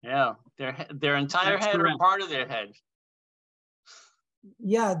 Yeah, their entire head or part of their head.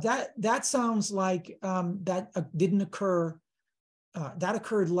 Yeah, that sounds like that didn't occur. That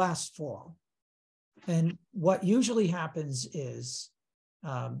occurred last fall. And what usually happens is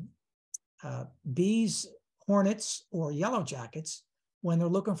bees, hornets, or yellowjackets, when they're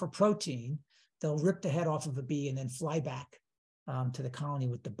looking for protein, they'll rip the head off of a bee and then fly back to the colony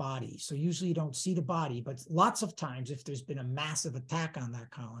with the body. So usually you don't see the body, but lots of times if there's been a massive attack on that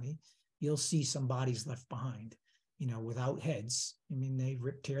colony, you'll see some bodies left behind, you know, without heads. I mean, they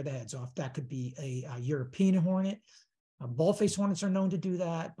tear the heads off. That could be a European hornet. Bald-faced hornets are known to do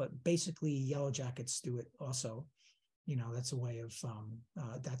that, but basically yellowjackets do it also. You know, that's a way of,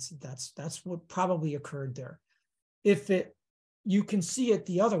 that's what probably occurred there. You can see it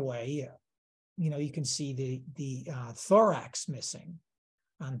the other way. You know, you can see the thorax missing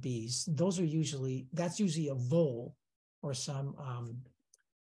on bees. That's usually a vole or some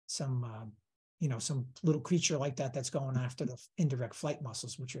little creature like that that's going after the indirect flight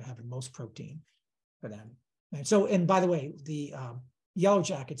muscles, which are having most protein for them. And so, and by the way, the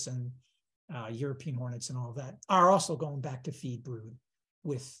yellowjackets and European hornets and all of that are also going back to feed brood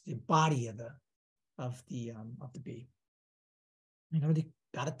with the body of the bee. You know, they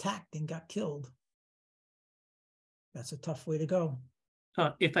got attacked and got killed. That's a tough way to go.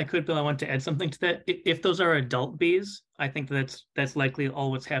 If I could, Bill, I want to add something to that. If those are adult bees, I think that's likely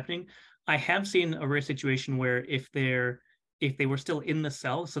all what's happening. I have seen a rare situation where if they were still in the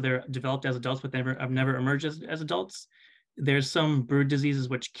cell, so they're developed as adults but have never emerged as adults, there's some brood diseases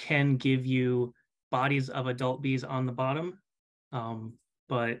which can give you bodies of adult bees on the bottom. But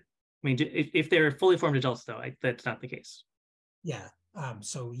I mean, if they're fully formed adults, though, that's not the case. Yeah.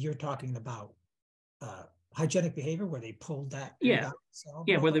 So you're talking about hygienic behavior where they pulled that. Yeah.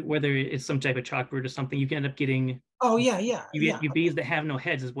 Yeah. Whether it's some type of chalk brood or something, you can end up getting. Oh yeah, yeah. You bees that have no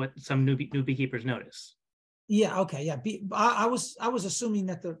heads is what some new beekeepers notice. Yeah. Okay. Yeah. I was assuming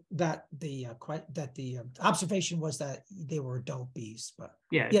that the observation was that they were adult bees, but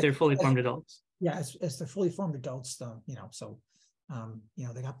yeah, they're fully formed adults. Yeah, as they're fully formed adults, though, you know, so you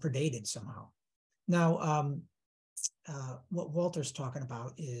know, they got predated somehow. Now, what Walter's talking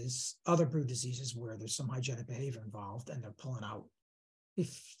about is other brood diseases where there's some hygienic behavior involved, and they're pulling out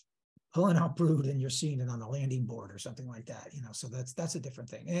brood, and you're seeing it on the landing board or something like that, you know. So that's a different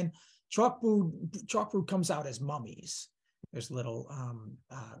thing. And chalk brood comes out as mummies. There's little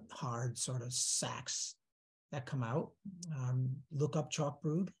hard sort of sacs that come out. Look up chalk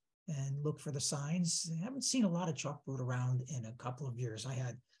brood and look for the signs. I haven't seen a lot of chalk brood around in a couple of years. I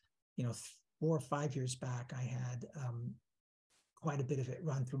had, you know, 4 or 5 years back, I had quite a bit of it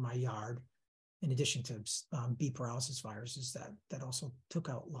run through my yard, in addition to bee paralysis viruses that also took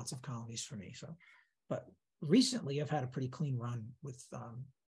out lots of colonies for me. So, but recently I've had a pretty clean run with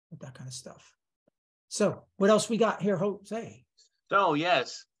that kind of stuff. So what else we got here, Jose? So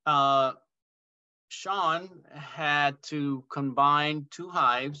yes, Sean had to combine 2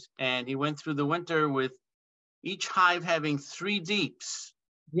 hives, and he went through the winter with each hive having 3 deeps.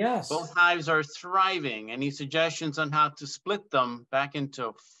 Yes. Both hives are thriving. Any suggestions on how to split them back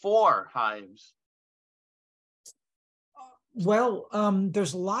into 4 hives? Well,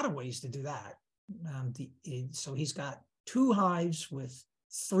 there's a lot of ways to do that. So he's got 2 hives with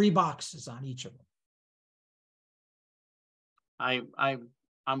 3 boxes on each of them.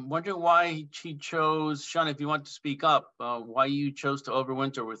 I'm wondering why he chose, Sean, if you want to speak up, why you chose to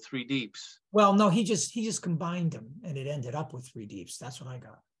overwinter with 3 deeps. Well, no, he just combined them and it ended up with 3 deeps. That's what I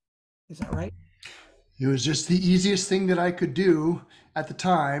got. Is that right? It was just the easiest thing that I could do at the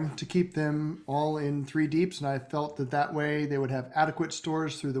time to keep them all in 3 deeps. And I felt that that way they would have adequate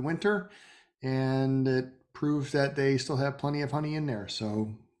stores through the winter. And it proved that they still have plenty of honey in there.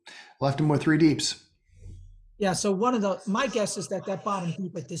 So left them with 3 deeps. Yeah, so my guess is that bottom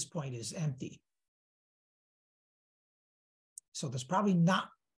deep at this point is empty. So there's probably not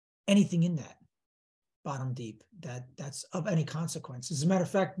anything in that bottom deep that's of any consequence. As a matter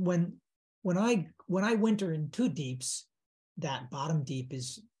of fact, when I winter in 2 deeps, that bottom deep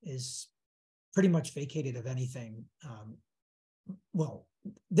is pretty much vacated of anything. Well,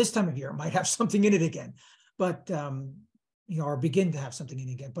 this time of year it might have something in it again, but or begin to have something in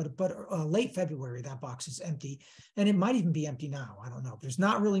it again. But late February, that box is empty, and it might even be empty now. I don't know. There's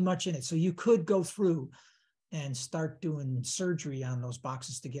not really much in it, so you could go through and start doing surgery on those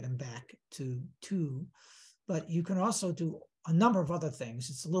boxes to get them back to 2. But you can also do a number of other things.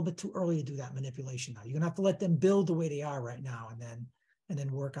 It's a little bit too early to do that manipulation now. You're gonna have to let them build the way they are right now, and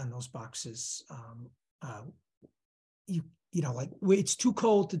then work on those boxes. Like it's too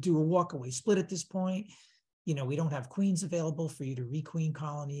cold to do a walkaway split at this point. We don't have queens available for you to requeen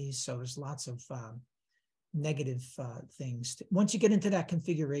colonies, so there's lots of negative things. Once you get into that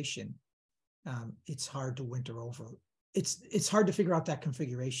configuration, it's hard to winter over. It's hard to figure out that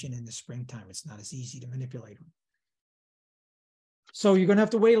configuration in the springtime. It's not as easy to manipulate them. So you're going to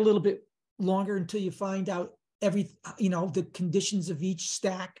have to wait a little bit longer until you find out the conditions of each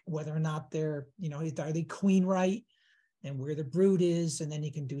stack, whether or not they're, are they queen right, and where the brood is, and then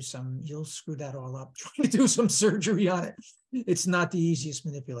you'll screw that all up trying to do some surgery on it. It's not the easiest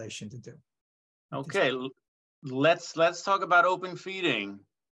manipulation to do. Okay, let's talk about open feeding.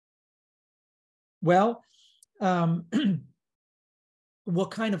 Well, what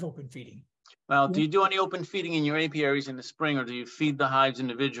kind of open feeding? Well, do you do any open feeding in your apiaries in the spring, or do you feed the hives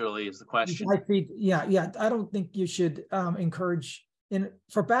individually is the question. Yeah. I don't think you should encourage,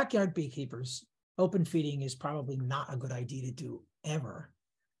 for backyard beekeepers, open feeding is probably not a good idea to do ever,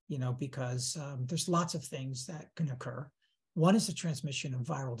 because there's lots of things that can occur. One is the transmission of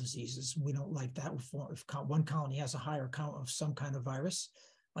viral diseases. We don't like that. If one colony has a higher count of some kind of virus,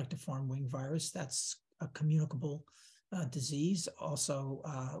 like the deformed wing virus, that's a communicable disease.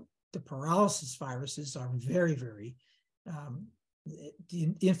 Also, the paralysis viruses are very, very,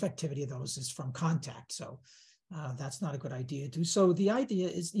 the infectivity of those is from contact. So that's not a good idea to do. So the idea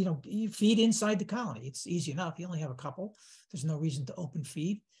is, you feed inside the colony. It's easy enough. You only have a couple. There's no reason to open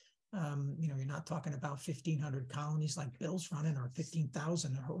feed. You're not talking about 1,500 colonies like Bill's running, or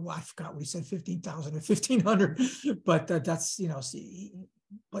 15,000, or I forgot we said 15,000 or 1,500, but that's,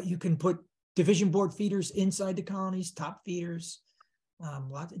 but you can put division board feeders inside the colonies, top feeders.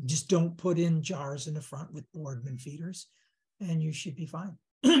 Just don't put in jars in the front with Boardman feeders, and you should be fine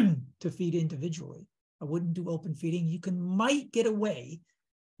to feed individually. I wouldn't do open feeding. You might get away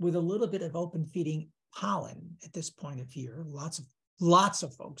with a little bit of open feeding pollen at this point of year. Lots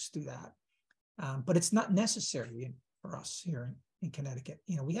of folks do that, but it's not necessary for us here in Connecticut.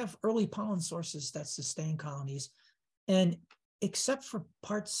 We have early pollen sources that sustain colonies, and except for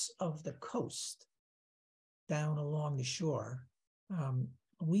parts of the coast down along the shore,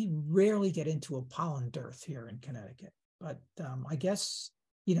 we rarely get into a pollen dearth here in Connecticut. But I guess,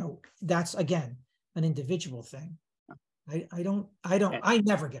 that's, again, an individual thing. I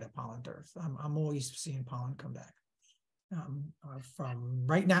never get a pollen dearth. I'm always seeing pollen come back from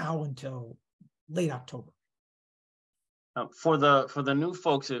right now until late October. For the new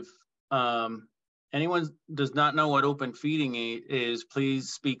folks, if anyone does not know what open feeding is,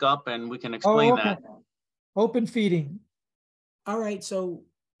 please speak up and we can explain that. Open feeding. All right, so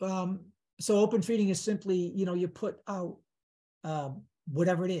open feeding is simply, you put out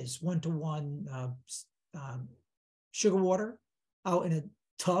whatever it is, 1-to-1 sugar water out in a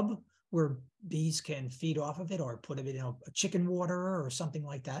tub where bees can feed off of it, or put it in a chicken water or something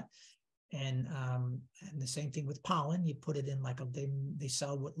like that. And the same thing with pollen. You put it in they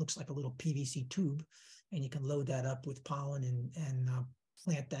sell what looks like a little PVC tube, and you can load that up with pollen and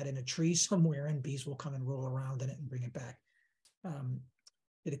plant that in a tree somewhere, and bees will come and roll around in it and bring it back.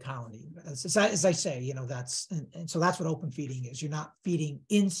 to the colony. As I say, you know, and so that's what open feeding is. You're not feeding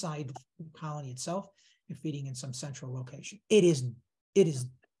inside the colony itself. You're feeding in some central location. It is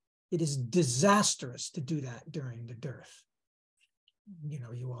disastrous to do that during the dearth. You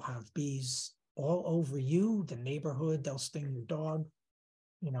know, you will have bees all over you, the neighborhood. They'll sting your dog.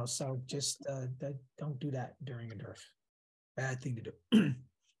 You know, so just don't do that during a dearth. Bad thing to do.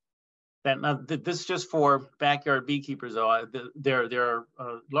 This is just for backyard beekeepers, though. There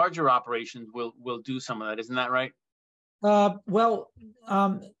are larger operations will do some of that. Isn't that right?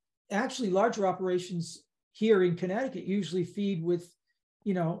 Actually, larger operations here in Connecticut usually feed with,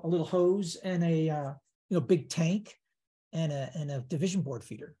 you know, a little hose and a big tank and a division board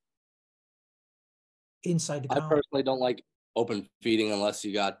feeder inside the colony. I personally don't like open feeding unless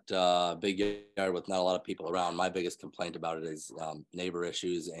you got a big yard with not a lot of people around. My biggest complaint about it is neighbor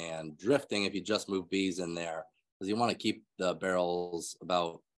issues and drifting if you just move bees in there, because you want to keep the barrels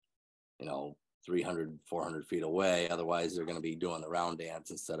about, you know, 300, 400 feet away. Otherwise, they're going to be doing the round dance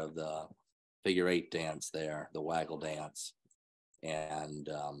instead of the figure 8 dance there, the waggle dance. And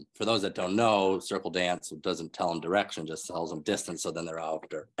for those that don't know, circle dance doesn't tell them direction, just tells them distance. So then they're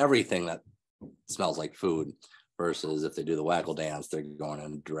after everything that smells like food. Versus if they do the waggle dance, they're going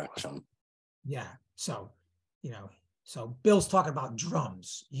in a direction. Yeah. So, you know, so Bill's talking about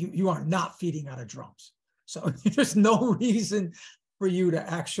drums. You are not feeding out of drums. So there's no reason for you to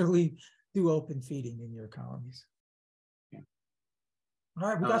actually do open feeding in your colonies. Yeah. All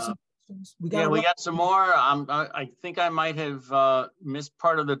right, we got some questions. We got some more. I think I might have missed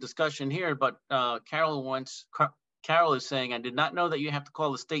part of the discussion here, but Carol is saying, I did not know that you have to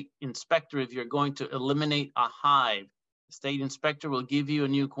call the state inspector if you're going to eliminate a hive. The state inspector will give you a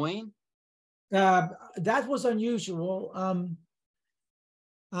new queen? That was unusual.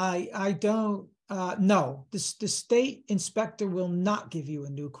 I don't know. The state inspector will not give you a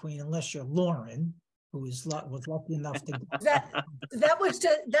new queen unless you're Lauren, who was lucky enough to.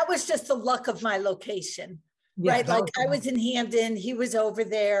 that was just the luck of my location. Yeah, right, like I was in Hamden, he was over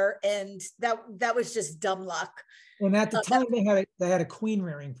there, and that was just dumb luck. And at the time, they had a queen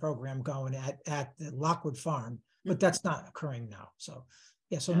rearing program going at the Lockwood Farm, but that's not occurring now. So,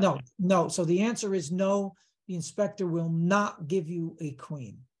 yeah, so no. So the answer is no. The inspector will not give you a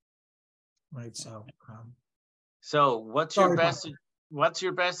queen. Right. So. So what's your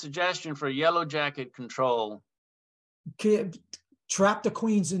best suggestion for yellow jacket control? Trap the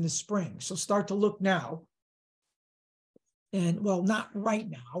queens in the spring. So start to look now. And well, not right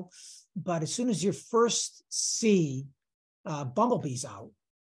now, but as soon as you first see bumblebees out,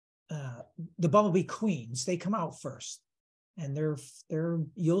 the bumblebee queens, they come out first, and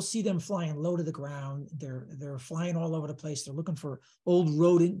you'll see them flying low to the ground. They're flying all over the place. They're looking for old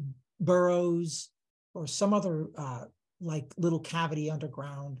rodent burrows or some other like little cavity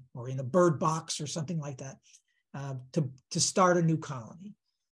underground or in a bird box or something like that to start a new colony.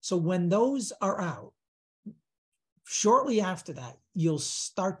 So when those are out, shortly after that, you'll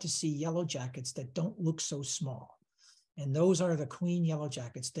start to see yellow jackets that don't look so small. And those are the queen yellow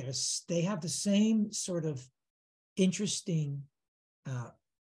jackets. They have the same sort of interesting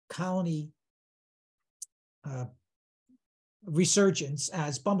colony resurgence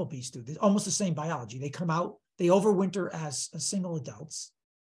as bumblebees do. They're almost the same biology. They come out, they overwinter as single adults.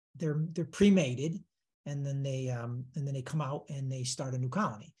 They're pre-mated, and then they come out and they start a new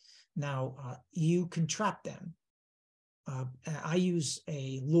colony. Now you can trap them. I use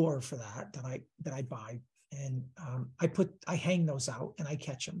a lure for that I buy, and I hang those out and I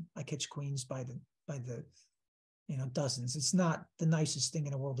catch them. I catch queens by the dozens. It's not the nicest thing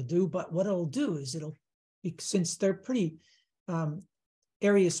in the world to do, but what it'll do is since they're pretty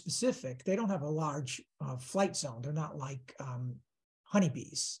area specific, they don't have a large flight zone. They're not like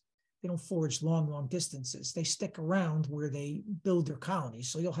honeybees. They don't forage long distances. They stick around where they build their colonies.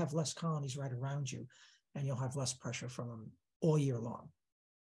 So you'll have less colonies right around you, and you'll have less pressure from them all year long.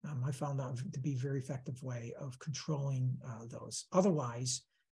 I found that to be a very effective way of controlling those. Otherwise,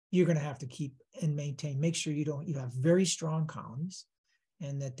 you're going to have to keep and maintain, make sure you have very strong colonies,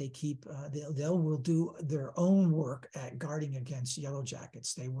 and that they keep, they will do their own work at guarding against yellow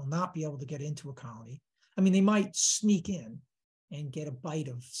jackets. They will not be able to get into a colony. I mean, they might sneak in and get a bite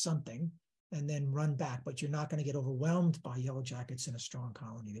of something and then run back, but you're not going to get overwhelmed by yellow jackets in a strong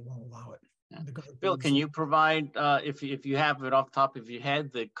colony. They won't allow it. Bill, can you provide, if you have it off the top of your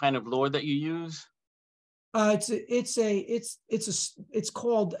head, the kind of lure that you use? It's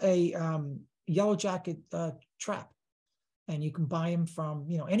called a yellow jacket trap, and you can buy them from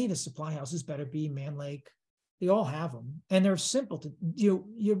any of the supply houses. Better Be, Man Lake, they all have them, and they're simple to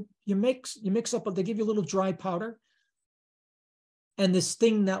you mix up. They give you a little dry powder, and this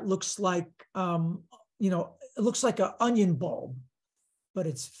thing that looks like, it looks like an onion bulb, but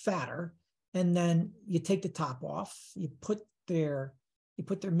it's fatter. And then you take the top off, you put their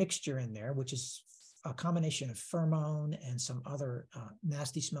mixture in there, which is a combination of pheromone and some other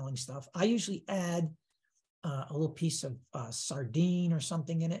nasty smelling stuff. I usually add a little piece of sardine or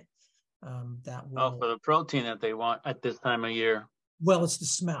something in it. That will, for the protein that they want at this time of year. Well, it's the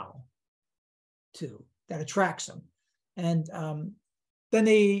smell too that attracts them. And then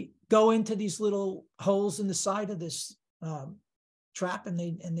they go into these little holes in the side of this trap, and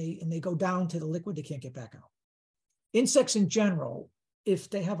they go down to the liquid. They can't get back out. Insects in general, if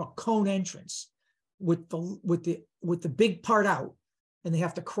they have a cone entrance with the big part out, and they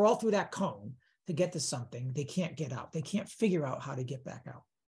have to crawl through that cone to get to something, they can't get out. They can't figure out how to get back out.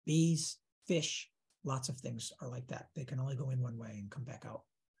 Bees, fish, lots of things are like that. They can only go in one way and come back out.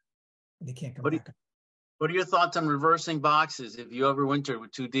 And they can't come back out. What are your thoughts on reversing boxes if you overwinter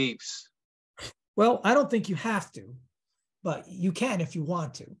with 2 deeps? Well, I don't think you have to, but you can if you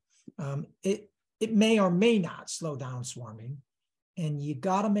want to. It may or may not slow down swarming, and you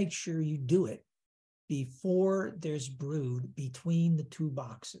got to make sure you do it before there's brood between the 2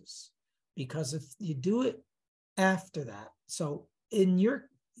 boxes, because if you do it after that, so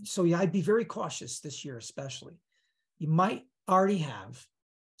I'd be very cautious this year, especially. You might already have,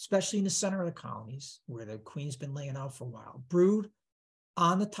 especially in the center of the colonies where the queen's been laying out for a while, brood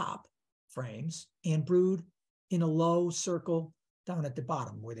on the top frames and brood in a low circle down at the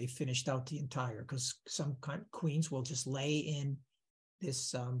bottom where they finished out the entire, because some kind of queens will just lay in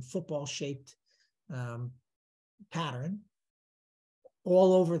this football-shaped pattern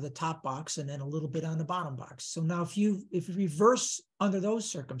all over the top box and then a little bit on the bottom box. So now if you reverse under those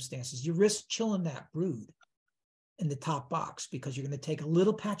circumstances, you risk chilling that brood in the top box, because you're going to take a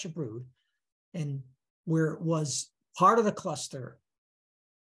little patch of brood, and where it was part of the cluster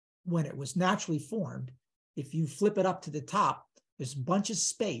when it was naturally formed, if you flip it up to the top, there's a bunch of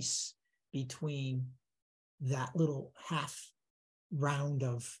space between that little half round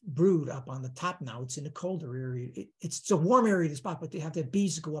of brood up on the top. Now it's in a colder area. It's a warm area to spot, but they have the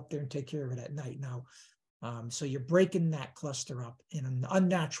bees go up there and take care of it at night now. So you're breaking that cluster up in an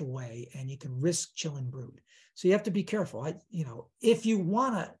unnatural way, and you can risk chilling brood. So you have to be careful. If you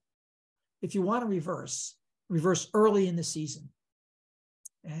want to reverse early in the season,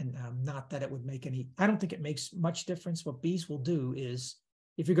 and not that it would make any. I don't think it makes much difference. What bees will do is,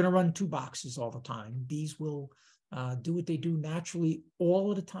 if you're going to run 2 boxes all the time, bees will do what they do naturally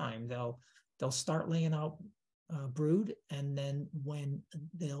all of the time. They'll start laying out brood, and then when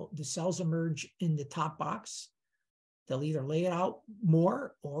the cells emerge in the top box, they'll either lay it out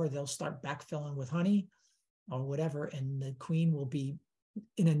more or they'll start backfilling with honey or whatever, and the queen will be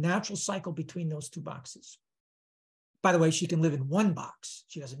in a natural cycle between those 2 boxes. By the way, she can live in 1 box.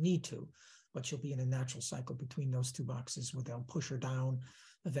 She doesn't need to, but she'll be in a natural cycle between those 2 boxes where they'll push her down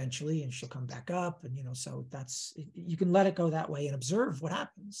eventually, and she'll come back up. And, so you can let it go that way and observe what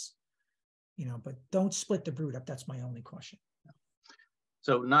happens, but don't split the brood up. That's my only caution.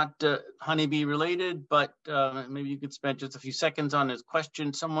 So not honeybee related, but maybe you could spend just a few seconds on this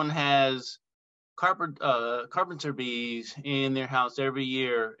question. Someone has carpenter bees in their house every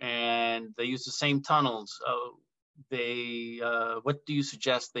year, and they use the same tunnels. What do you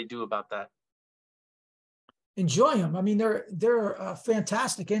suggest they do about that? Enjoy them. I mean, they're a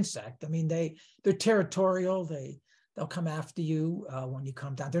fantastic insect. I mean, they're territorial. They'll come after you when you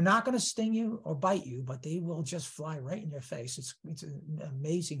come down. They're not going to sting you or bite you, but they will just fly right in your face. It's an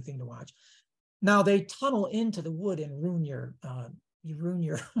amazing thing to watch. Now they tunnel into the wood and ruin your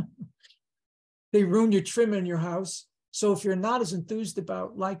they ruin your trim in your house. So if you're not as enthused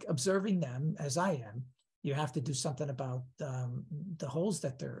about observing them as I am, you have to do something about the holes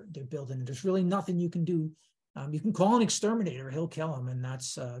that they're building. And there's really nothing you can do. You can call an exterminator; he'll kill them, and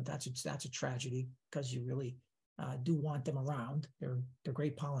that's a tragedy, because you really do want them around. They're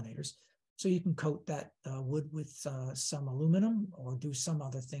great pollinators. So you can coat that wood with some aluminum, or do some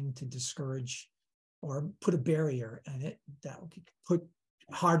other thing to discourage, or put a barrier in it. That put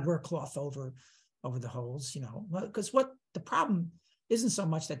hardware cloth over the holes. Because what the problem isn't so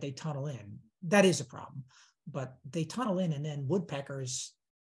much that they tunnel in. That is a problem, but they tunnel in, and then woodpeckers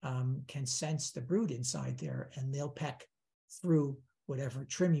can sense the brood inside there, and they'll peck through whatever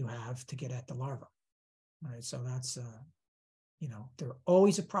trim you have to get at the larva. All right, so that's they're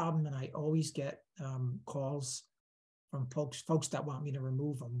always a problem, and I always get calls from folks that want me to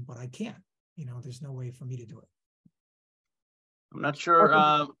remove them, but I can't. There's no way for me to do it. I'm not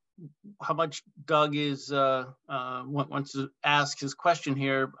sure. how much Doug is wants to ask his question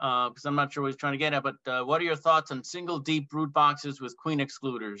here, because I'm not sure what he's trying to get at, but what are your thoughts on single deep brood boxes with queen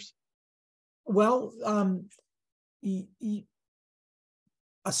excluders? Well,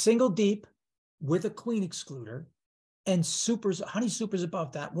 a single deep with a queen excluder and honey supers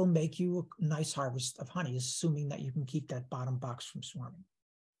above that will make you a nice harvest of honey, assuming that you can keep that bottom box from swarming.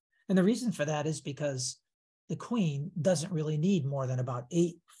 And the reason for that is because the queen doesn't really need more than about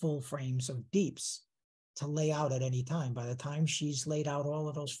 8 full frames of deeps to lay out at any time. By the time she's laid out all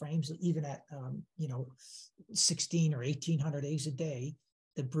of those frames, even at 16 or 1,800 eggs a day,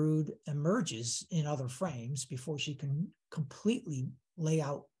 the brood emerges in other frames before she can completely lay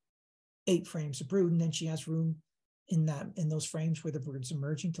out 8 frames of brood, and then she has room in those frames where the brood's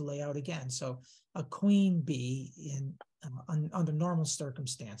emerging to lay out again. So a queen bee under normal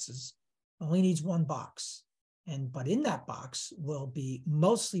circumstances only needs 1 box, but in that box will be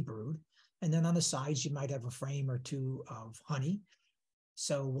mostly brood, and then on the sides you might have a frame or 2 of honey.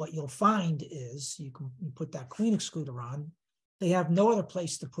 So what you'll find is you put that queen excluder on. They have no other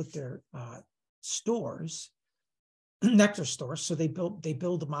place to put their stores, nectar stores, so they build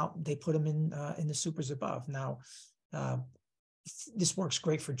them out. They put them in the supers above. Now, this works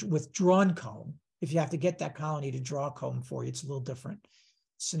great with drawn comb. If you have to get that colony to draw comb for you, it's a little different.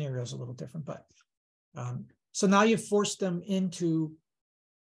 Scenario's a little different, but so now you've forced them into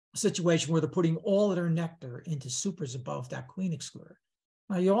a situation where they're putting all of their nectar into supers above that queen excluder.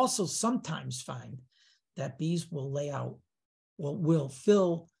 Now you also sometimes find that bees will will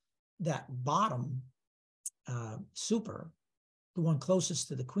fill that bottom super, the one closest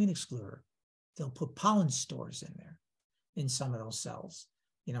to the queen excluder. They'll put pollen stores in there in some of those cells,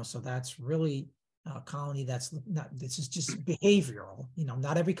 so that's really a colony this is just behavioral.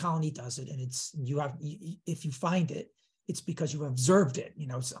 Not every colony does it, and if you find it, it's because you observed it.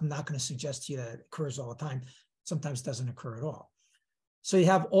 I'm not going to suggest to you that it occurs all the time. Sometimes it doesn't occur at all. So you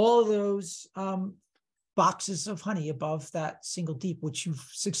have all of those boxes of honey above that single deep, which you've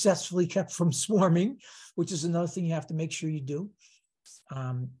successfully kept from swarming, which is another thing you have to make sure you do.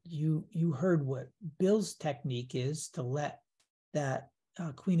 You heard what Bill's technique is, to let that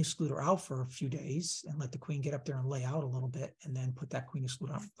queen excluder out for a few days and let the queen get up there and lay out a little bit, and then put that queen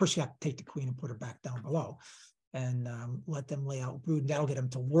excluder on. First, you have to take the queen and put her back down below, and let them lay out brood. That'll get them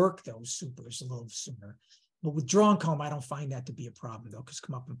to work those supers a little sooner. But with drawn comb, I don't find that to be a problem, though, because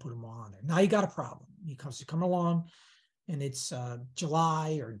come up and put them all on there. Now you got a problem. You come along, and it's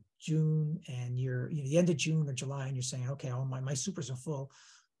July or June, and you're the end of June or July, and you're saying, okay, all my supers are full.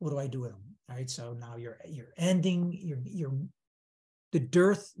 What do I do with them? All right, so now you're ending. The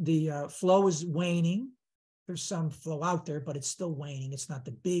dearth, the flow is waning. There's some flow out there, but it's still waning. It's not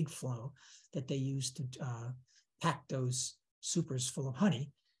the big flow that they use to pack those supers full of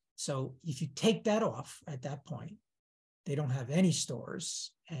honey. So if you take that off at that point, they don't have any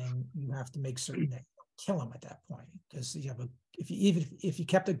stores, and you have to make certain that you don't kill them at that point, because you have if you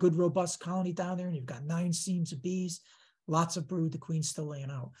kept a good robust colony down there and you've got 9 seams of bees, lots of brood, the queen's still laying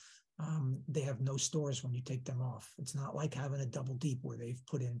out. They have no stores when you take them off. It's not like having a double deep where they've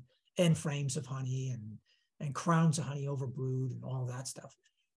put in end frames of honey and crowns of honey over brood and all that stuff.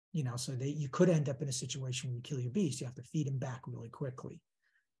 So you could end up in a situation where you kill your bees. You have to feed them back really quickly.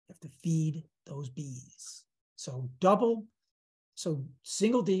 You have to feed those bees. So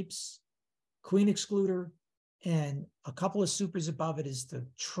single deeps, queen excluder, and a couple of supers above it is the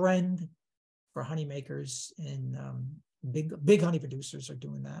trend for honey makers, and big honey producers are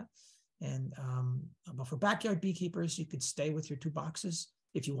doing that. And but for backyard beekeepers, you could stay with your 2 boxes.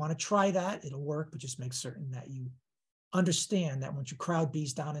 If you want to try that, it'll work, but just make certain that you understand that once you crowd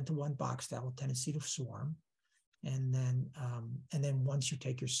bees down into 1 box, that will have a tendency to swarm. And then once you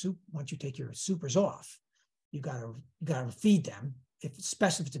take your supers off, you gotta feed them.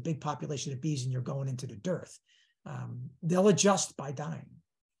 Especially if it's a big population of bees and you're going into the dearth, they'll adjust by dying,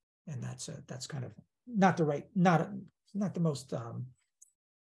 and that's kind of not the most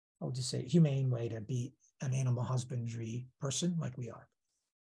I would just say humane way to be an animal husbandry person like we are.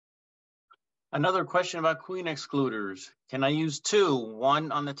 Another question about queen excluders. Can I use 2,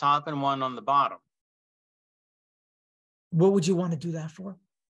 one on the top and one on the bottom? What would you want to do that for?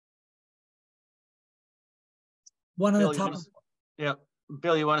 One on the top. Yeah,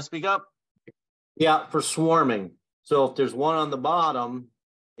 Bill, you want to speak up? Yeah, for swarming. So if there's one on the bottom,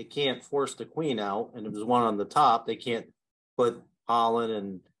 they can't force the queen out, and if there's one on the top, they can't put pollen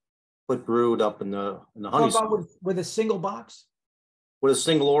and put brood up in the honey. How about with a single box? With a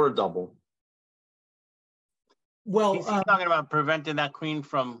single or a double. Well, he's talking about preventing that queen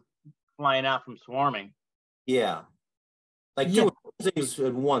from flying out from swarming. Yeah, like yeah. things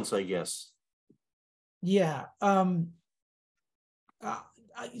at once, I guess. Yeah.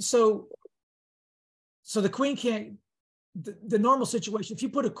 So the queen can't, the normal situation, if you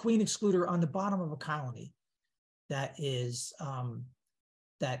put a queen excluder on the bottom of a colony that is,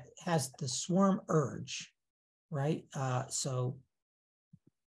 that has the swarm urge, right? So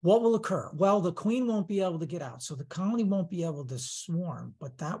what will occur? Well, the queen won't be able to get out. So the colony won't be able to swarm,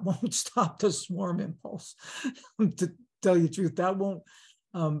 but that won't stop the swarm impulse. To tell you the truth, that won't,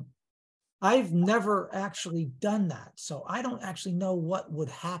 I've never actually done that. So I don't actually know what would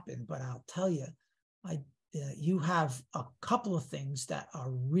happen, but I'll tell you, you have a couple of things that are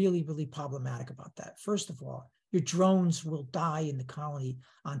really, really problematic about that. First of all, your drones will die in the colony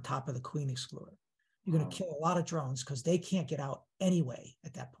on top of the queen excluder. You're going to kill a lot of drones because they can't get out anyway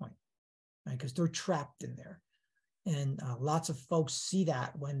at that point, right? Because they're trapped in there. And lots of folks see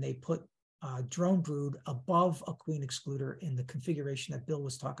that when they put drone brood above a queen excluder in the configuration that Bill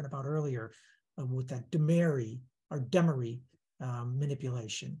was talking about earlier with that demery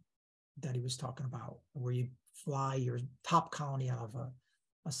manipulation that he was talking about, where you fly your top colony out of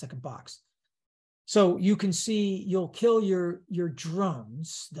a second box. So you can see you'll kill your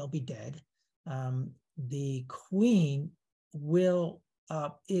drones, they'll be dead. The queen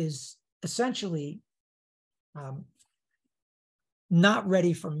is essentially not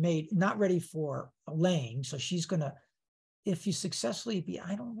ready for laying. So she's gonna, if you successfully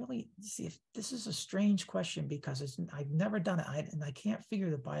I don't really see if this is a strange question because I've never done it and I can't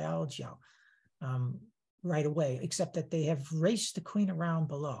figure the biology out right away, except that they have raced the queen around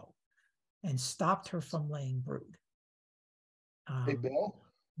below and stopped her from laying brood. Hey, Bill?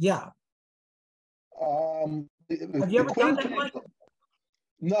 Yeah. Have you ever done that, Mike?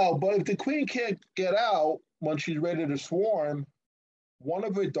 No, but if the queen can't get out when she's ready to swarm, one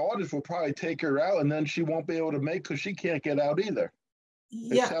of her daughters will probably take her out, and then she won't be able to make because she can't get out either.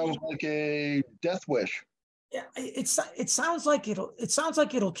 Yeah. It sounds like a death wish. Yeah, it sounds like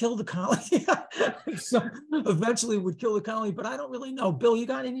it'll kill the colony. So eventually would kill the colony, but I don't really know. Bill, you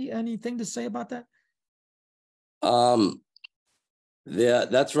got anything to say about that? Yeah,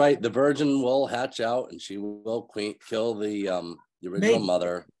 that's right. The virgin will hatch out and she will kill the original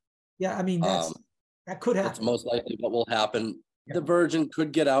mother. Yeah, I mean that could happen. That's most likely what will happen. Yeah. The virgin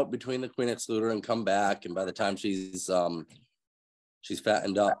could get out between the queen excluder and come back, and by the time she's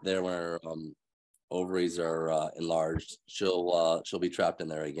fattened up there when her ovaries are enlarged, she'll be trapped in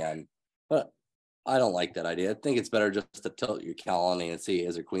there again. But I don't like that idea. I think it's better just to tilt your colony and see,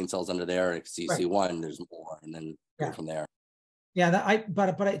 is there queen cells under there? And if you see one, there's more, and then go from there. Yeah,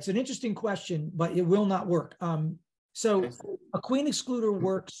 but it's an interesting question, but it will not work. So a queen excluder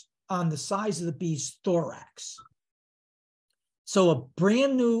works on the size of the bee's thorax. So a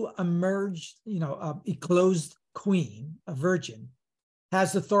brand new emerged, eclosed queen, a virgin,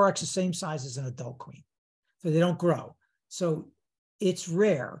 has the thorax the same size as an adult queen. So they don't grow. So it's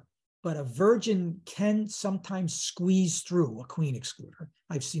rare, but a virgin can sometimes squeeze through a queen excluder.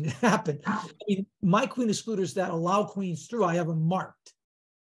 I've seen it happen. I mean, my queen excluders that allow queens through, I have them marked,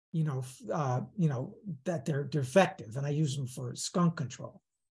 that they're defective, and I use them for skunk control.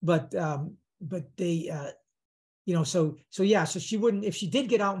 But they, so she wouldn't, if she did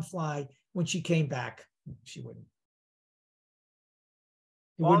get out and fly, when she came back, she wouldn't.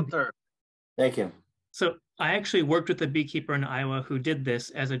 Walter. Thank you. So I actually worked with a beekeeper in Iowa who did this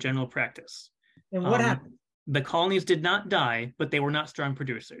as a general practice. And what happened? The colonies did not die, but they were not strong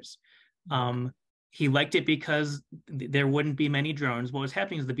producers. He liked it because there wouldn't be many drones. What was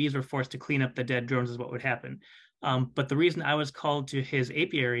happening is the bees were forced to clean up the dead drones is what would happen. But the reason I was called to his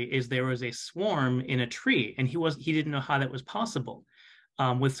apiary is there was a swarm in a tree, and he didn't know how that was possible.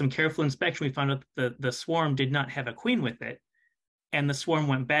 With some careful inspection, we found out that the swarm did not have a queen with it, and the swarm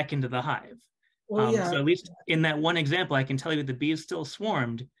went back into the hive. So at least in that one example, I can tell you the bees still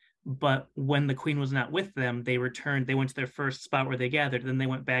swarmed, but when the queen was not with them, they returned, they went to their first spot where they gathered, then they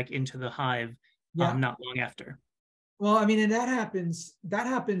went back into the hive not long after. Well, I mean, and that happens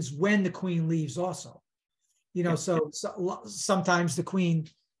when the queen leaves also. So sometimes the queen,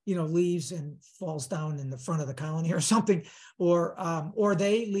 leaves and falls down in the front of the colony or something, or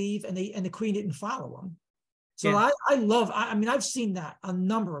they leave and the queen didn't follow them. So I mean, I've seen that a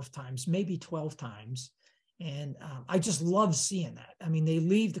number of times, maybe 12 times. And I just love seeing that. I mean, they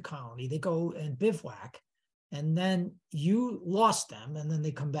leave the colony, they go and bivouac, and then you lost them, and then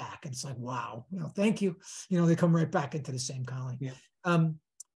they come back. And it's like, wow, thank you. They come right back into the same colony.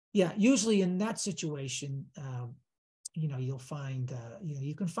 Usually in that situation, you'll find,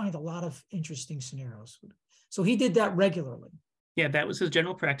 you can find a lot of interesting scenarios. So he did that regularly. Yeah, that was his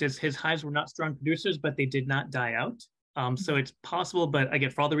general practice. His hives were not strong producers, but they did not die out. So it's possible, but again,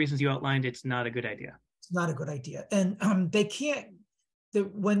 for all the reasons you outlined, it's not a good idea. It's not a good idea. And they can't,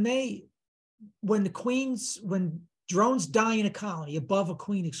 when drones die in a colony above a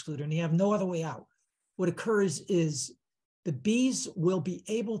queen excluder and they have no other way out, what occurs is the bees will be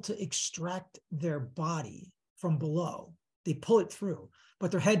able to extract their body from below. They pull it through,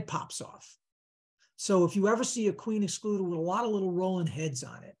 but their head pops off. So if you ever see a queen excluder with a lot of little rolling heads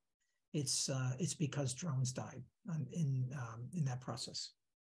on it, it's because drones died in that process.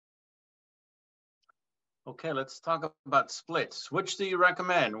 Okay, let's talk about splits. Which do you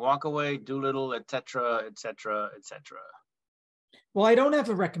recommend? Walkaway, Doolittle, etc., etc., etc. Well, I don't have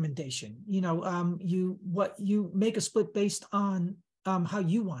a recommendation. You make a split based on how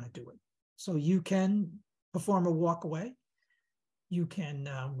you want to do it. So you can perform a walkaway. You can,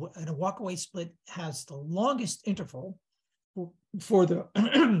 and a walkaway split has the longest interval for the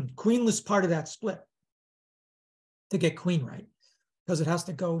queenless part of that split to get queen right, because it has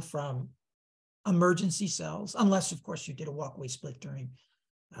to go from emergency cells, unless of course you did a walkaway split during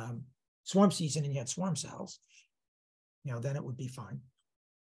swarm season and you had swarm cells, then it would be fine.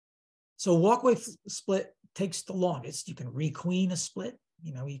 So walkaway split takes the longest. You can requeen a split.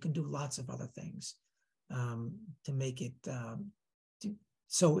 You can do lots of other things to make it.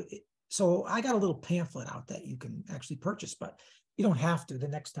 So I got a little pamphlet out that you can actually purchase, but you don't have to. The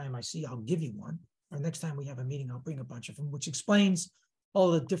next time I see you, I'll give you one. Or next time we have a meeting, I'll bring a bunch of them, which explains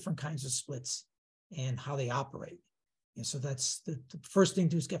all the different kinds of splits and how they operate. And so that's the first thing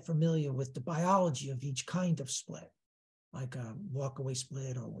to do is get familiar with the biology of each kind of split, like a walkaway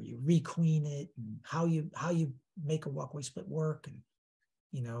split, or where you requeen it, and how you make a walkaway split work, and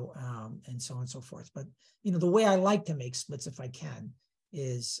and so on and so forth. But the way I like to make splits, if I can,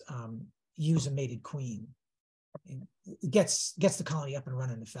 is use a mated queen. It gets the colony up and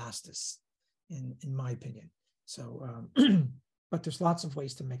running the fastest, in my opinion. So, but there's lots of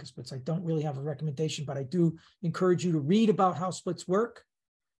ways to make a splits. I don't really have a recommendation, but I do encourage you to read about how splits work.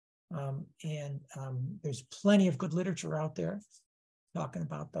 There's plenty of good literature out there talking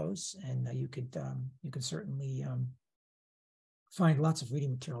about those, and you can certainly find lots of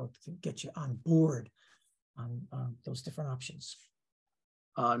reading material to get you on board on those different options.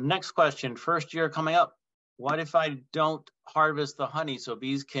 Next question, first year coming up. What if I don't harvest the honey so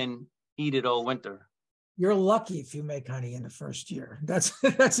bees can eat it all winter? You're lucky if you make honey in the first year. So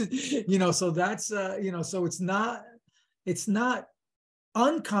it's not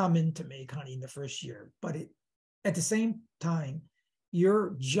uncommon to make honey in the first year, but at the same time,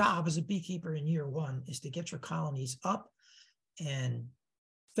 your job as a beekeeper in year one is to get your colonies up and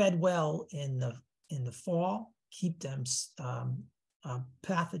fed well in the fall, keep them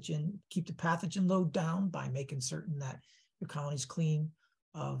keep the pathogen load down by making certain that your colony's clean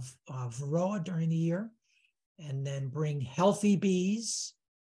of varroa during the year, and then bring healthy bees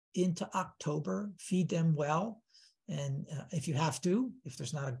into October, feed them well. And if you have to, if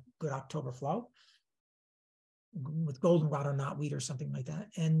there's not a good October flow, with goldenrod or knotweed or something like that,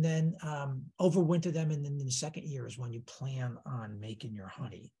 and then overwinter them. And then the second year is when you plan on making your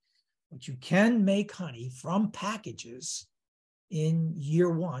honey. But you can make honey from packages in year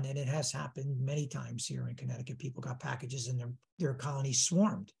one, and it has happened many times here in Connecticut. People got packages and their colonies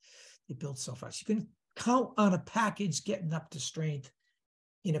swarmed. They built so fast. You can count on a package getting up to strength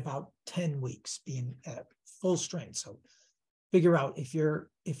in about 10 weeks, being at full strength. So figure out if you're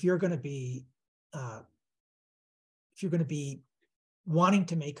going to be wanting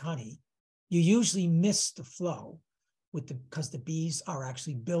to make honey, you usually miss the flow because the bees are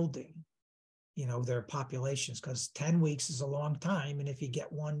actually building, their populations, because 10 weeks is a long time. And if you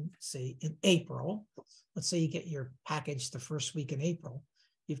get one, say in April, let's say you get your package the first week in April,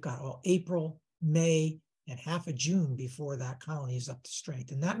 you've got all April, May, and half of June before that colony is up to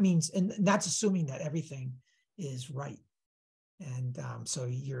strength. And that means, and that's assuming that everything is right. And so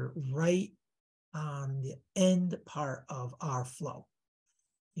you're right on the end part of our flow,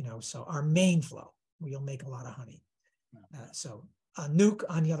 so our main flow, where you'll make a lot of honey. So a nuke,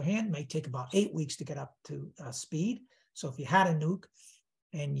 on the other hand, may take about 8 weeks to get up to speed. So if you had a nuke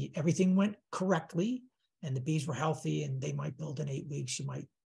and everything went correctly and the bees were healthy and they might build in 8 weeks, you might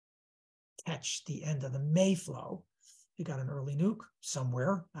catch the end of the May flow. If you got an early nuke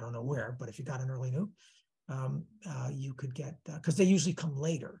somewhere, I don't know where, but if you got an early nuke, you could get, because they usually come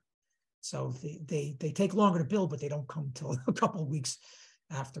later. So they take longer to build, but they don't come till a couple of weeks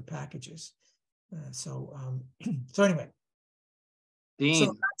after packages. So anyway, Dean.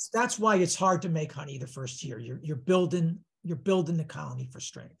 So that's why it's hard to make honey the first year. You're building the colony for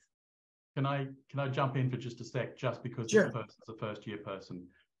strength. Can I jump in for just a sec, just because Sure. this person's a first year person?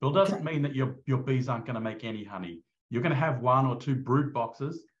 Bill doesn't mean that your bees aren't going to make any honey. you're going to have 1 or 2 brood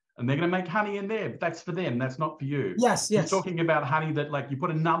boxes, and they're going to make honey in there. That's for them. That's not for you. Yes, yes. He's talking about honey that, like, you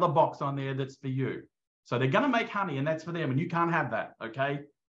put another box on there that's for you. So they're going to make honey, and that's for them, and you can't have that, okay?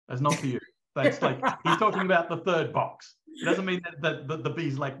 That's not for you. That's like, he's talking about the 3rd box. It doesn't mean that the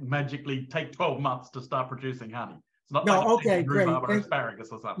bees like magically take 12 months to start producing honey. It's not like okay, great. Or asparagus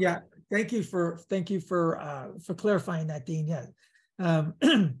or something. Yeah, thank you for clarifying that, Dean. Yeah,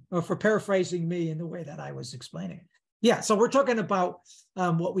 or for paraphrasing me in the way that I was explaining it. Yeah, so we're talking about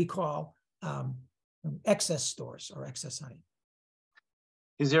what we call excess stores or excess honey.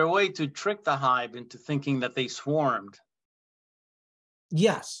 Is there a way to trick the hive into thinking that they swarmed?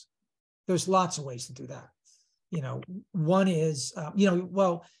 Yes, there's lots of ways to do that. You know, one is,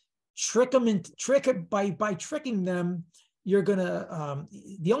 well, trick it by tricking them. You're gonna,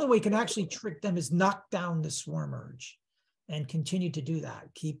 the only way you can actually trick them is knock down the swarm urge and continue to do that.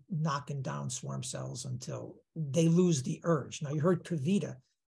 Keep knocking down swarm cells until they lose the urge. Now, you heard Kavita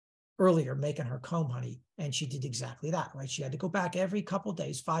earlier making her comb honey, and she did exactly that, right? She had to go back every couple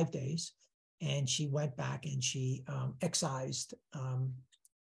days, 5 days, and she went back and she excised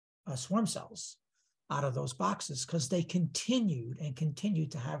swarm cells out of those boxes because they continued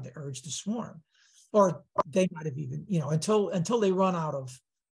to have the urge to swarm, or they might have even, until they run out of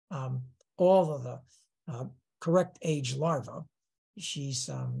all of the correct age larvae. She's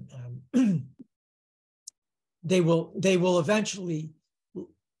they will eventually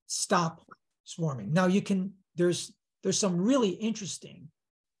stop swarming. Now there's some really interesting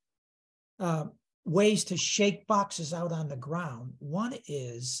ways to shake boxes out on the ground. One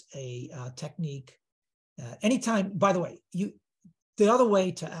is a technique. Anytime, by the way, the other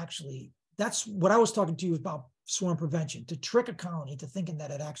way to actually, that's what I was talking to you about swarm prevention, to trick a colony into thinking that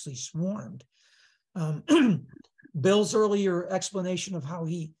it actually swarmed. Bill's earlier explanation of how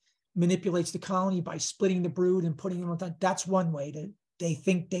he manipulates the colony by splitting the brood and putting them on top, that's one way they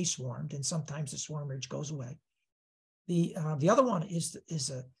think they swarmed, and sometimes the swarm urge goes away. The other one is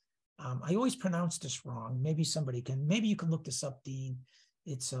I always pronounce this wrong. Maybe you can look this up, Dean.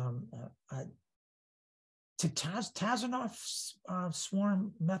 It's Tazanoff's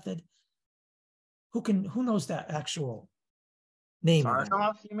swarm method. Who knows that actual name?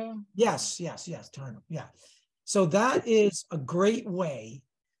 Tarnoff, you mean? Yes, Tarnoff. Yeah. So that is a great way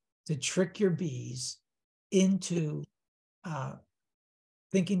to trick your bees into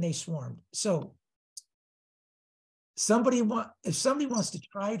thinking they swarmed. So if somebody wants to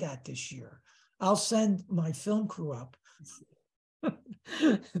try that this year, I'll send my film crew up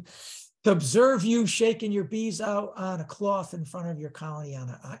to observe you shaking your bees out on a cloth in front of your colony on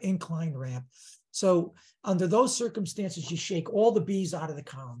an incline ramp. So under those circumstances, you shake all the bees out of the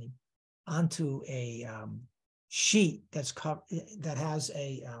colony onto a sheet that has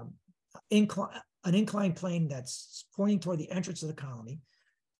an inclined plane that's pointing toward the entrance of the colony,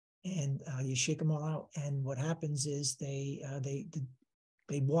 and you shake them all out. And what happens is they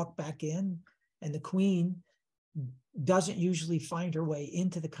walk back in, and the queen doesn't usually find her way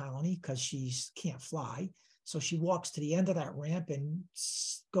into the colony because she can't fly. So she walks to the end of that ramp and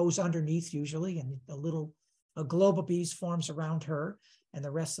goes underneath usually, and a globe of bees forms around her, and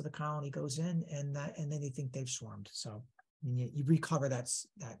the rest of the colony goes in, and then they think they've swarmed. So you recover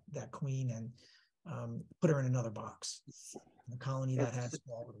that queen and put her in another box. The colony that has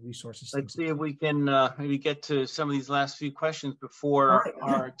all the resources. Let's see if we can maybe get to some of these last few questions before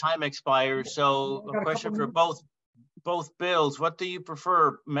our time expires. So a question for both Bills. What do you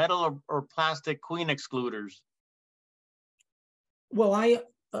prefer, metal or plastic queen excluders? Well, I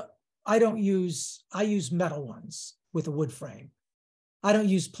use metal ones with a wood frame. I don't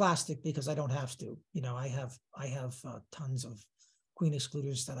use plastic because I don't have to. I have tons of queen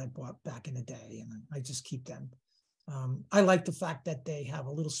excluders that I bought back in the day, and I just keep them. I like the fact that they have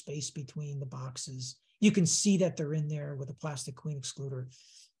a little space between the boxes. You can see that they're in there with a plastic queen excluder.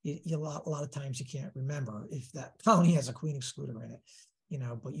 A lot of times you can't remember if that colony has a queen excluder in it,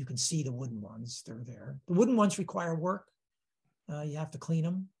 but you can see the wooden ones, they're there. The wooden ones require work. You have to clean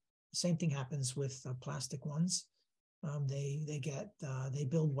them. The same thing happens with plastic ones. They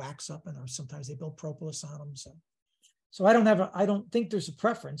build wax up, and sometimes they build propolis on them. So I don't think there's a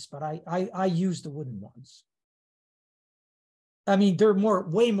preference, but I use the wooden ones. I mean, they're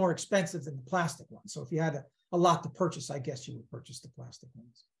way more expensive than the plastic ones. So if you had a lot to purchase, I guess you would purchase the plastic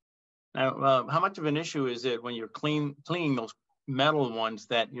ones. Now, how much of an issue is it when you're cleaning those metal ones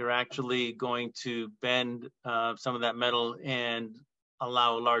that you're actually going to bend some of that metal and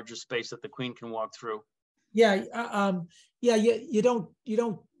allow a larger space that the queen can walk through? Yeah, you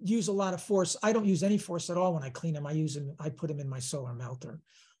don't use a lot of force. I don't use any force at all when I clean them. I put them in my solar melter.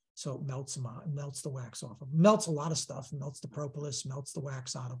 So it melts them out, melts the wax off of them. Melts a lot of stuff, melts the propolis, melts the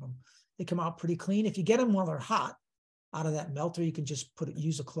wax out of them. They come out pretty clean. If you get them while they're hot out of that melter, you can just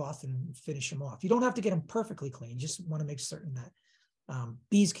use a cloth and finish them off. You don't have to get them perfectly clean. You just want to make certain that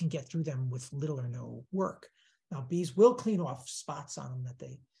bees can get through them with little or no work. Now, bees will clean off spots on them that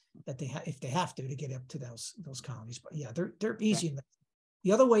they if they have to get up to those colonies. But yeah, they're easy. Okay.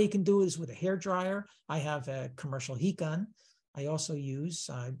 The other way you can do it is with a hair dryer. I have a commercial heat gun. I also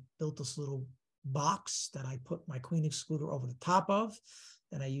I built this little box that I put my queen excluder over the top of.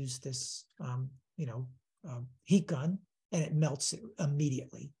 Then I use this, heat gun, and it melts it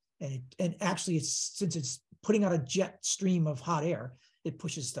immediately. And actually, since it's putting out a jet stream of hot air, it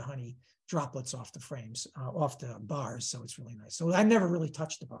pushes the honey droplets off the frames, off the bars. So it's really nice. So I never really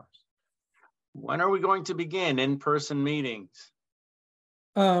touched the bars. When are we going to begin in-person meetings?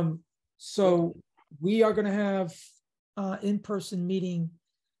 So we are going to have in-person meeting.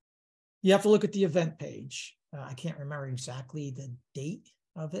 You have to look at the event page. I can't remember exactly the date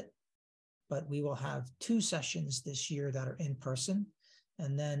of it, but we will have 2 sessions this year that are in person.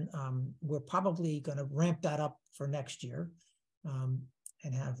 And then we're probably going to ramp that up for next year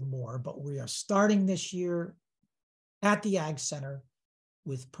and have more. But we are starting this year at the Ag Center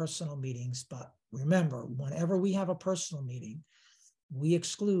with personal meetings. But remember, whenever we have a personal meeting, we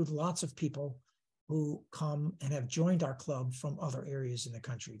exclude lots of people who come and have joined our club from other areas in the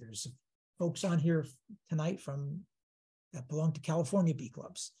country. There's folks on here tonight that belong to California bee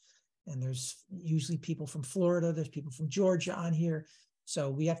clubs. And there's usually people from Florida, there's people from Georgia on here. So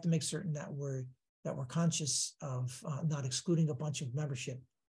we have to make certain that we're conscious of not excluding a bunch of membership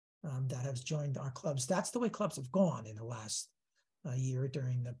that has joined our clubs. That's the way clubs have gone in the last year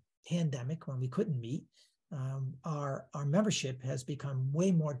during the pandemic when we couldn't meet. Our membership has become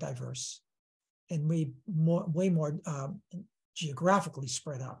way more diverse and way more geographically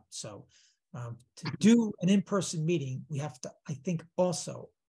spread out. So to do an in-person meeting, we have to, I think,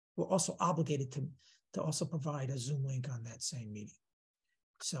 we're also obligated to also provide a Zoom link on that same meeting.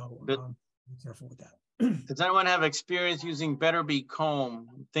 So be careful with that. Does anyone have experience using Better Bee comb?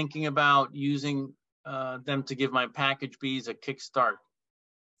 I'm thinking about using them to give my package bees a kickstart.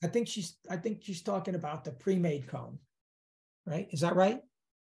 I think she's talking about the pre-made comb, right? Is that right?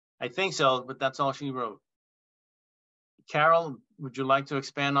 I think so, but that's all she wrote. Carol, would you like to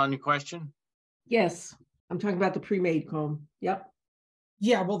expand on your question? Yes, I'm talking about the pre-made comb. Yep.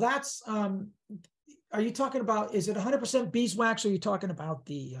 Yeah, well, that's, are you talking about, is it 100% beeswax, or are you talking about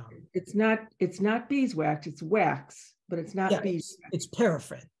the? It's not beeswax, it's wax, but it's not beeswax. It's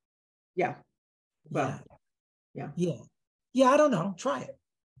paraffin. Yeah. Well, yeah. I don't know. Try it.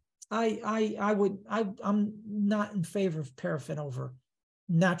 I'm not in favor of paraffin over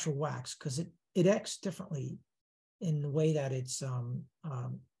natural wax because it acts differently in the way that it's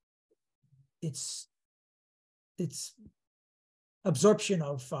absorption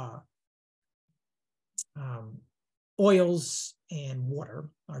of oils and water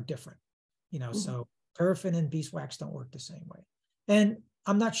are different, so paraffin and beeswax don't work the same way. And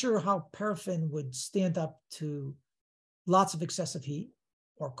I'm not sure how paraffin would stand up to lots of excessive heat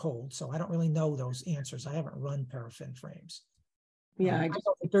or cold. So I don't really know those answers. I haven't run paraffin frames. Yeah. I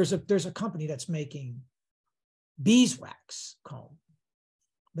know that there's a company that's making beeswax comb,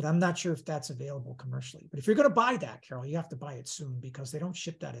 but I'm not sure if that's available commercially. But if you're going to buy that, Carol, you have to buy it soon because they don't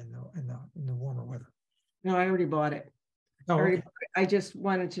ship that in the warmer weather. No, I already bought it. Okay. I just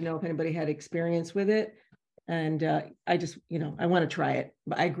wanted to know if anybody had experience with it. And I just, I want to try it.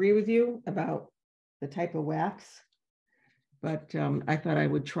 But I agree with you about the type of wax. But I thought I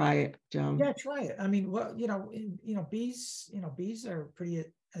would try it. Yeah, try it. I mean, well, bees are pretty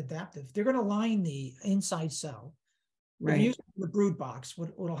adaptive. They're going to line the inside cell. Right. If you use the brood box,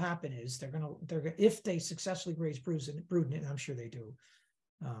 what'll happen is they're going to if they successfully raise brood, and I'm sure they do.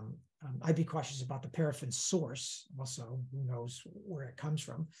 I'd be cautious about the paraffin source. Also, who knows where it comes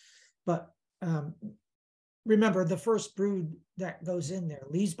from? But remember, the first brood that goes in there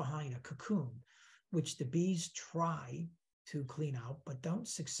leaves behind a cocoon, which the bees try to clean out, but don't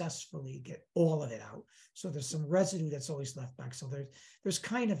successfully get all of it out. So there's some residue that's always left back. So there's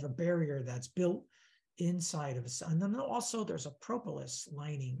kind of a barrier that's built inside of it. And then also there's a propolis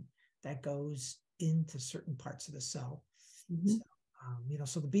lining that goes into certain parts of the cell. Mm-hmm. So,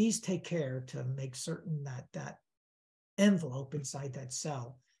 so the bees take care to make certain that envelope inside that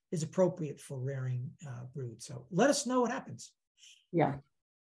cell is appropriate for rearing brood. So let us know what happens. Yeah,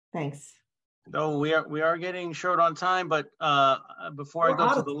 thanks. No, we are getting short on time, but before I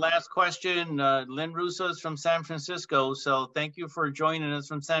go to the last question, Lynn Russo is from San Francisco. So thank you for joining us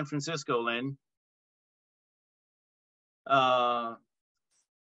from San Francisco, Lynn.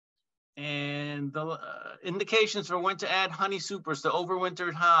 the indications for when to add honey supers to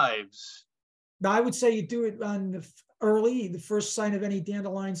overwintered hives. Now, I would say you do it on the early, the first sign of any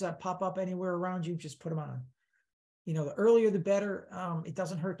dandelions that pop up anywhere around you, just put them on. You know, the earlier the better. It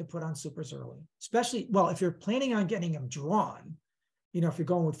doesn't hurt to put on supers early, especially, well, if you're planning on getting them drawn, you know, if you're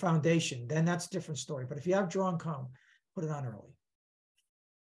going with foundation, then that's a different story. But if you have drawn comb, put it on early.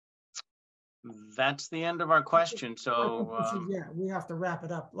 That's the end of our question. So yeah, we have to wrap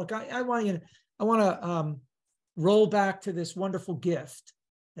it up. Look, I want to roll back to this wonderful gift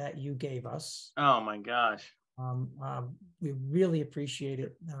that you gave us. Oh my gosh. We really appreciate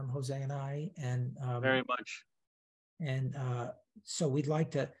it, Jose and I, and very much. And so we'd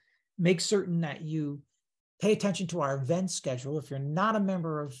like to make certain that you pay attention to our event schedule. If you're not a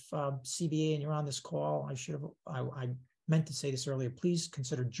member of CBA and you're on this call, I meant to say this earlier, please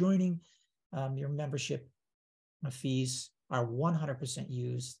consider joining. Your membership fees are 100%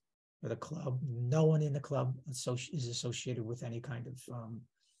 used for the club. No one in the club is associated with any kind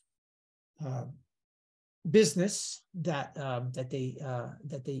of business that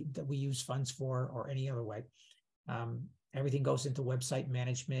we use funds for or any other way. Everything goes into website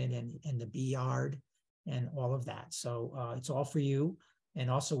management and the B yard and all of that. So it's all for you. And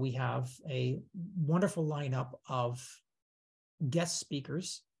also we have a wonderful lineup of guest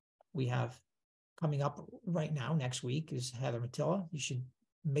speakers. We have coming up right now, next week, is Heather Matilla. You should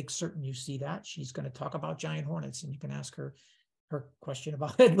make certain you see that. She's going to talk about giant hornets, and you can ask her question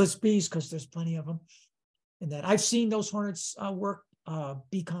about headless bees, because there's plenty of them. And that I've seen those hornets work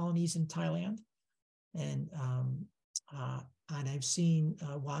bee colonies in Thailand, and I've seen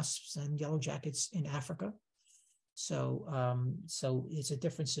wasps and yellowjackets in Africa. So so it's a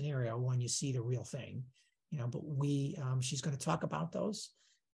different scenario when you see the real thing, you know. But she's going to talk about those.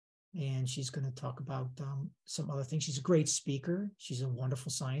 And she's going to talk about some other things. She's a great speaker. She's a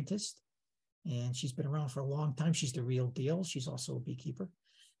wonderful scientist. And she's been around for a long time. She's the real deal. She's also a beekeeper.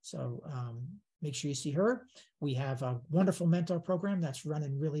 So make sure you see her. We have a wonderful mentor program that's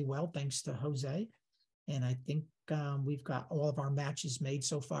running really well, thanks to Jose. And I think we've got all of our matches made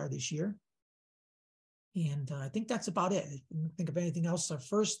so far this year. And I think that's about it. I don't think of anything else. Our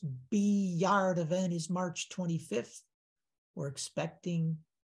first bee yard event is March 25th. We're expecting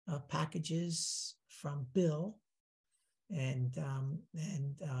packages from Bill, and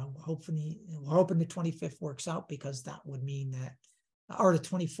we're hoping the 25th works out, because that would mean that, or the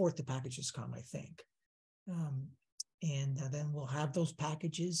 24th, the packages come, I think. And then we'll have those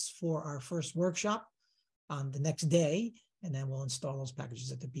packages for our first workshop on the next day, and then we'll install those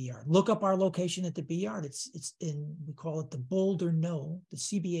packages at the bee yard. Look up our location at the bee yard. It's in, we call it the Boulder Knoll, the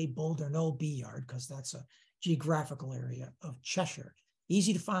CBA Boulder Knoll bee yard, because that's a geographical area of Cheshire.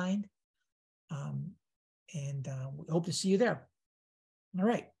 Easy to find, and we hope to see you there. All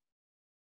right.